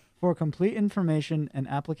 For complete information and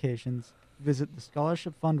applications, visit the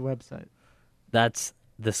Scholarship Fund website. That's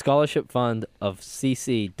the Scholarship Fund of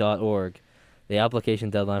cc.org. The application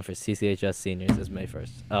deadline for CCHS seniors is May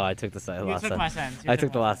 1st. Oh, I took the last sentence. sentence. I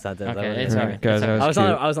took the last sentence. Okay, I it's was- alright. Guys, It's that alright. I was on.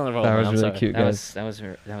 cute. I was on the roll. That man, was I'm really sorry. cute, That guys. was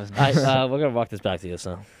nice. We're gonna walk this back to you,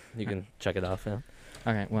 so you can check it off. Yeah.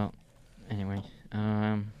 Okay, well, anyway, I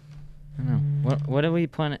don't know. What are we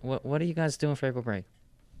planning? What are you guys doing for April break?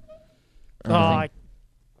 Oh,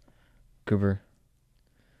 Cooper.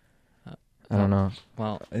 I don't know.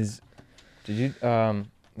 Well, Did you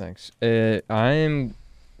thanks.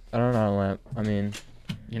 I don't know, Lamp. I mean,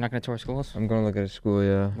 you're not gonna tour schools. I'm gonna look at a school,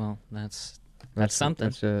 yeah. Well, that's That's something.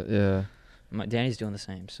 That's it. Yeah. Danny's doing the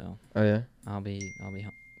same, so Oh yeah. I'll be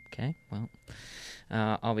okay. Well,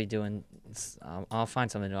 I'll be doing. I'll find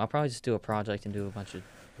something to do. I'll probably just do a project and do a bunch of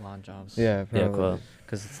lawn jobs. Yeah. Yeah, Probably. cool.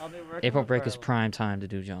 Because I'll be working April with break is Berlin. prime time to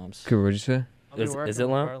do jobs. Cool. What'd you say? I'll be Is working it with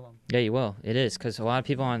long? Berlin. Yeah, you will. It is because a lot of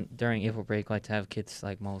people during April break like to have kids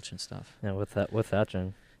like mulch and stuff. Yeah, with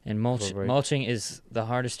thatching. And April break. mulching is the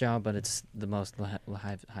hardest job, but it's the most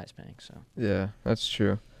highest paying. So Yeah, that's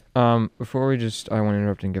true. Before we I want to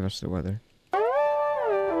interrupt and give us the weather.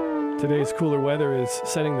 Today's cooler weather is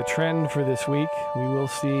setting the trend for this week. We will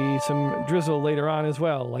see some drizzle later on as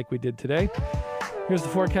well, like we did today. Here's the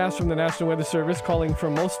forecast from the National Weather Service, calling for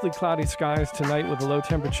mostly cloudy skies tonight with a low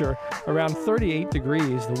temperature around 38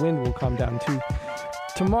 degrees. The wind will come down too.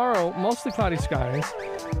 Tomorrow, mostly cloudy skies,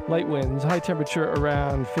 light winds, high temperature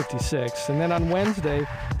around 56. And then on Wednesday,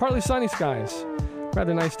 partly sunny skies.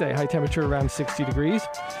 Rather nice day, high temperature around 60 degrees.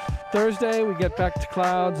 Thursday, we get back to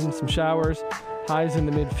clouds and some showers, highs in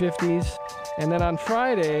the mid-50s. And then on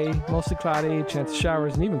Friday, mostly cloudy, chance of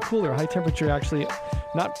showers, and even cooler, high temperature actually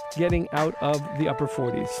not getting out of the upper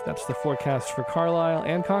 40s. That's the forecast for Carlisle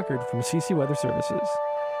and Concord from CC Weather Services.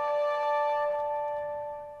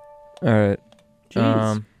 All right.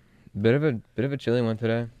 Jeez. Bit of a chilly one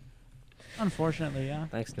today. Unfortunately, yeah.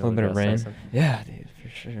 Thanks, A little bit of rain. Tyson. Yeah, dude, for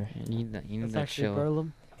sure. you need that. You need It's that actually chill.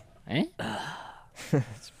 Berlin. Eh?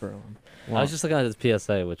 It's Berlin. I was just looking at his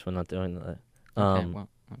PSA, which we're not doing today. Okay. Well.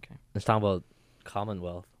 Okay. It's talking about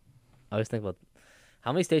Commonwealth. I always think about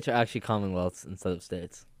how many states are actually Commonwealths instead of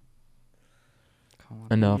states.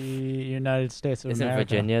 Enough. The United States of Isn't America.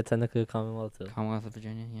 Virginia technically a Commonwealth too? Commonwealth of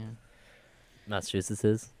Virginia. Yeah. Massachusetts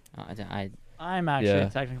is. I'm actually Yeah.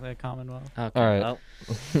 technically a Commonwealth. Okay. All right. Oh,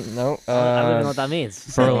 No. I don't even know what that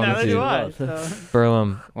means. Berlin, Neither dude. do I. So.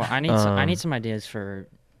 Berlin Well, I need some ideas for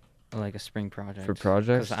like a spring project. for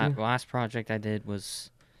projects. Because dude? last project I did was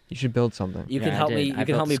You should build something. You Yeah, can I help did. me. I You can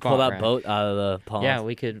built help the me pull squat that rack. boat out of the pond. yeah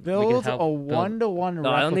we could Build help a build- one-to-one No,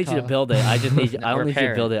 I don't need you to build it. I just need. I don't need you to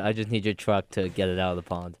Repair build it. it. I just need your truck to get it out of the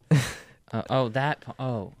pond.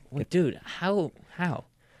 Wait, dude, how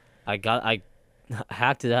I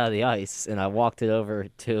hacked it out of the ice and I walked it over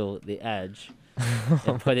to the edge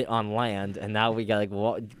and put it on land. And now we gotta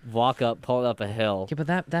walk up, pull it up a hill. yeah,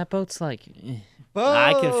 but that boat's like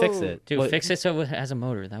I can fix it, dude, But- fix it so it has a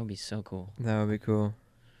motor. That would be so cool. That would be cool.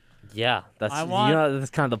 Yeah, that's I want-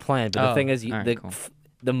 that's kind of the plan. But the Oh, thing is, alright, the cool.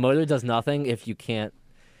 the motor does nothing if you can't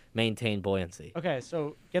maintain buoyancy. Okay,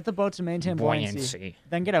 so get the boat to maintain buoyancy.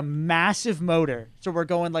 Then get a massive motor. So we're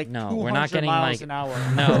going like No, 200 we're not getting, miles like- an hour.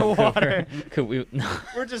 No, the water. could we? No.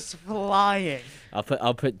 We're just flying. I'll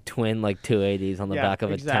put twin like 280s on the Yeah, back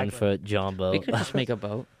of a exactly. 10-foot John We boat. could just make a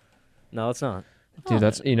boat. No, it's not. Dude,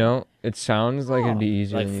 that's it sounds like it'd be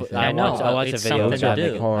easier Like than you fo- think. I know, I watched a it's video. Of a something guy to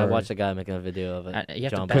do. making, I Hard. watched a guy making a video of it. You have to John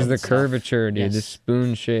balance Because the stuff. curvature, dude, the Yes.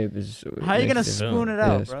 spoon shape is. How are you makes gonna it- spoon it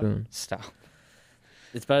Yeah, out, bro? spoon. Stop.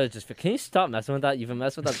 It's better just. Can you stop messing with that? You've been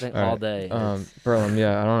messing with that thing all Alright, day. Berlin,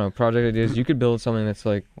 yeah, I don't know. Project ideas. You could build something that's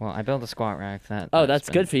like. Well, I built a squat rack. That's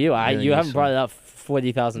good for you. really You haven't useful. brought it up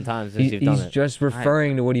 40,000 times since you've done He's it. just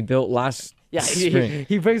referring to what he built last Yeah, spring.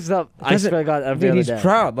 he brings it up. I Doesn't- swear to God, every Dude, other he's day.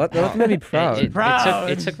 proud. Let him be proud. Proud.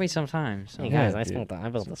 It took me some time. So. Hey guys, Yeah, I dude. built that. I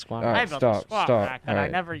built the squad. Alright, I built stop, a squat stop. rack that I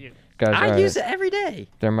Alright. never use. Guys, I alright, use it every day.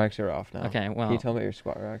 Their mics are off now. Okay, well, Can you tell me about your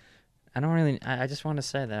squat rack? I don't really. I just want to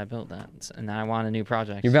say that I built that, and I want a new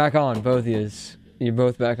project. You're back on, both of yous. You're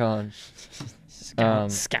both back on.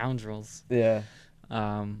 Scoundrels. Yeah,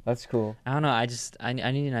 I that's cool. don't know. I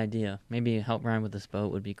need an idea. Maybe help Ryan with this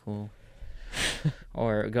boat would be cool.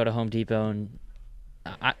 Or go to Home Depot and.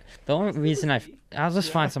 The only reason I'll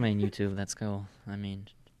just find something on YouTube that's cool. I mean,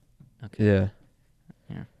 okay.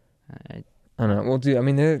 Yeah. I I don't know. Well, dude, I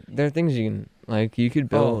mean, there are things you can like. You could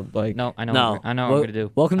build like. no, I know. No. What I'm Wel- gonna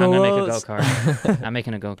do. welcome I'm to gonna make a go Lowe's. kart. I'm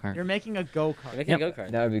making a go kart. You're making a go-kart. Making Yep. a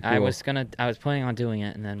go-kart. That would be cool. I was planning on doing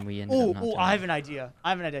it, and then we ended up not doing I it. have an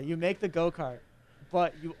idea. You make the go-kart,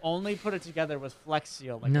 but you only put it together with Flex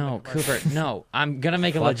Seal. Like in the No, commercials. Cooper. No, I'm gonna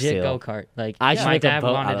make a Flex legit seal. go kart. Like I should my make a dad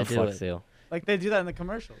boat wanted out of to do Flex it. Seal. Like they do that in the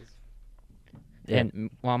commercials. Yeah. And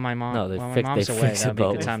while my mom, No, they while my fix- mom's they away, fix a that'd be a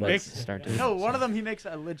boat good with time to Flex. start doing. No, it, one so. of them he makes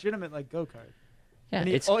a legitimate like go-kart. Yeah, And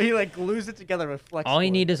it's he like glues it together with Flex. all you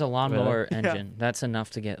Seal. need is a lawnmower Yeah. engine. That's enough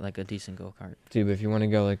to get like a decent go kart. Dude, but if you want to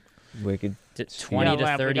go like wicked 20 Yeah, to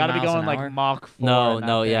Lamp, 30 we gotta be miles going an hour. like Mach 4. No, in that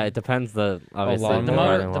no, yeah, thing. it depends. Obviously lawnmower? The riding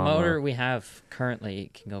motor, a the lawnmower. motor we have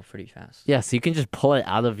currently can go pretty fast. Yeah, so you can just pull it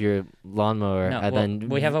out of your lawnmower No, and well, then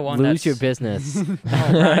we have a one lose your that's- business.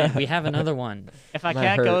 Oh, Ryan, we have another one. If I Might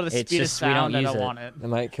can't go hurt. to the It's speed of just we don't sound, I use don't it. want it. That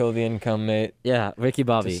might kill the income, mate, Yeah, Ricky to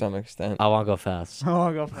Bobby. some extent. I want to go fast. I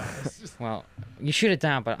want to go fast. Well, you shoot it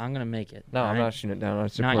down, but I'm gonna make it. No, I'm alright? not shooting it down. I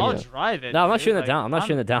Not support yet. I'll you. drive it. No, I'm not dude. shooting it Like, down. I'm not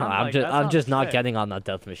shooting it down. I'm like, just, that I'm sounds just not sick. getting on that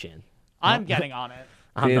death machine. I'm getting on it.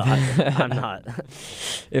 I'm Dude. not. I'm not.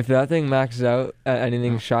 If that thing maxes out at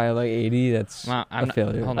anything shy of like 80, that's Well, I'm a not,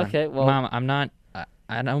 failure. hold on. Okay, well- Mom, I'm not.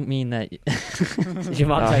 I don't mean that. Your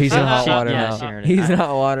mom No, texted he's in you? hot She- water yeah, now. she heard it. He's in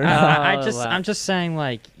hot water now. wow. I'm just saying,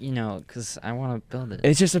 like, you know, because I want to build it.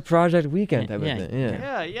 It's just a project weekend type Yeah, of thing. Yeah.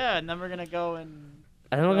 Yeah, yeah. And then we're gonna go and.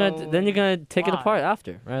 And then you're gonna take it Why? apart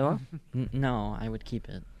after, right? Alon? No, I would keep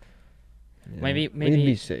it. Yeah. Maybe- We'd be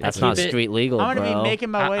maybe- safe. That's Keep not it- street legal, I'm gonna bro. be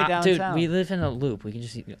making my way Dude, downtown. we live in a loop. We can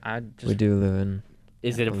just. We do live in.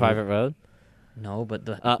 Is it a Yeah. private road? No, but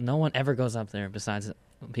Uh, no one ever goes up there besides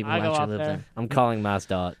people I who go actually up live there. there. I'm calling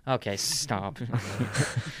MassDOT. Okay, stop.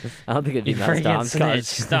 I don't think it'd be You MassDOT. I'm freaking calling. snitch.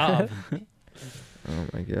 Stop. Oh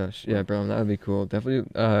my gosh. Yeah, bro, that would be cool.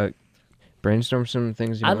 Definitely brainstorm some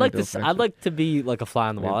things you I'd might like do to. next I'd week. like to be like a fly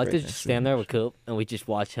on the We wall. I'd like to break just next stand week. there with Coop and we just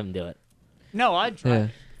watch him do it. No, I drive. Yeah. it.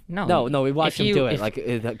 No, No, we watch if him you- do it, if- like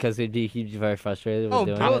because he'd be very frustrated with Oh,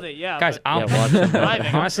 doing build it. it, yeah. guys, but I'll Yeah, watch him. driving,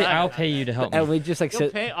 I'm honestly, driving I'll that pay you thing. to help And me. we just like You'll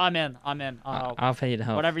sit. pay. I'm in. I'll pay you to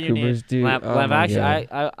help. Whatever you need. Coopers do. Lamp, oh Lamp, my actually,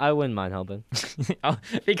 God. I wouldn't mind helping. Oh,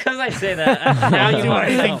 because I say that. now I'll you do want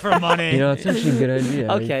anything help. for money. You know, it's actually a good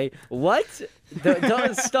idea. Okay, what?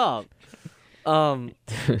 Don't stop.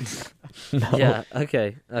 No. Yeah.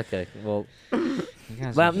 Okay. Well, You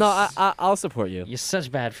guys Lamp, are no, just- I'll support you. You're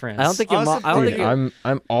such bad friends. I don't think your I'll mom. I don't Dude, think. your-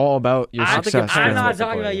 I'm all about your I'm, success. I'm man. not Support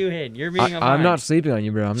talking about you. you, Hayden. You're being a I'm vine. not sleeping on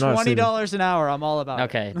you, bro. I'm not sleeping. $20 an hour. I'm all about. it.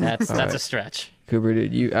 Okay, that's a Alright. stretch. Cooper,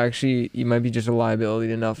 dude, you might be just a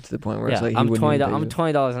liability enough to the point where Yeah, it's like he I'm wouldn't $20. even pay I'm you.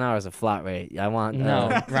 $20 an hour as a flat rate. I want. No,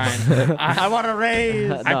 Ryan. I want a raise.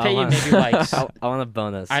 No, I'd pay you I want- maybe like. I want a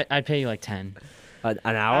bonus. I'd pay you like 10. An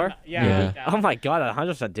hour? Yeah. Yeah. I'm down. Oh my god, I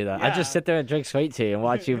 100% do that. I Yeah. just sit there and drink sweet tea and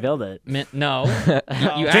watch you build it. No, you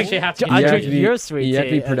Drink- actually have to. I You Get have drink to be- your sweet You have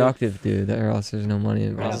to be tea. productive, dude, or else there's no money Well,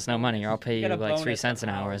 involved. there's no money, or I'll pay you Get a like 3 bonus cents an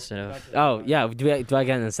an hour instead of. Oh yeah, do I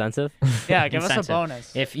get an incentive? Yeah, give us a incentive.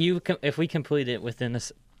 bonus. If we complete it within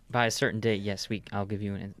this by a certain date, yes, I'll give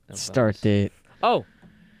you a Start bonus. date. Oh,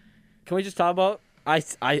 can we just talk about?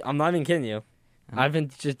 I'm not even kidding you. I've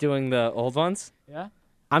been just doing the old ones. Yeah.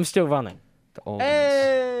 I'm still running. The old ones.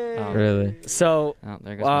 Hey. Oh. Really? So Oh,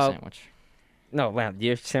 there goes my sandwich. no, Lamp,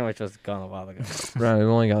 your sandwich was gone a while ago. Right, we've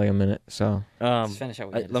only got like a minute, so. Let's finish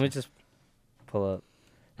up with let me just pull up.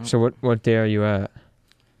 So what day are you at?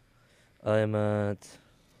 I'm at.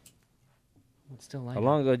 Still like How it.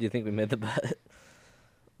 long ago do you think we made the bet?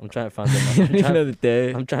 I'm trying to find it. I don't even know the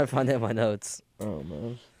day. I'm trying to find it in my notes. Oh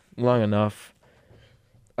man. Long enough.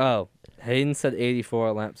 Oh, Hayden said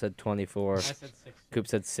 84. Lamp said 24. I said 60. Coop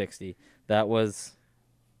said 60. That was.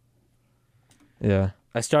 Yeah.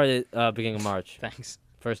 I started beginning of March. Thanks.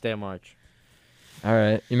 First day of March. All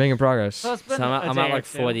right, you're making progress. So it's been So I'm a at day or like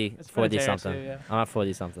two. 40, It's been a 40 day or something. two, yeah. I'm at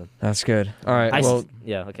 40 something. That's good. All right. Well,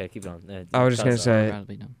 Yeah, okay, keep going. I was just gonna Because, say,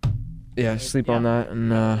 Probably done. yeah, sleep on Yeah. that,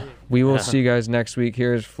 and we will see you guys next week.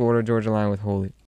 Here's Florida Georgia Line with Holy.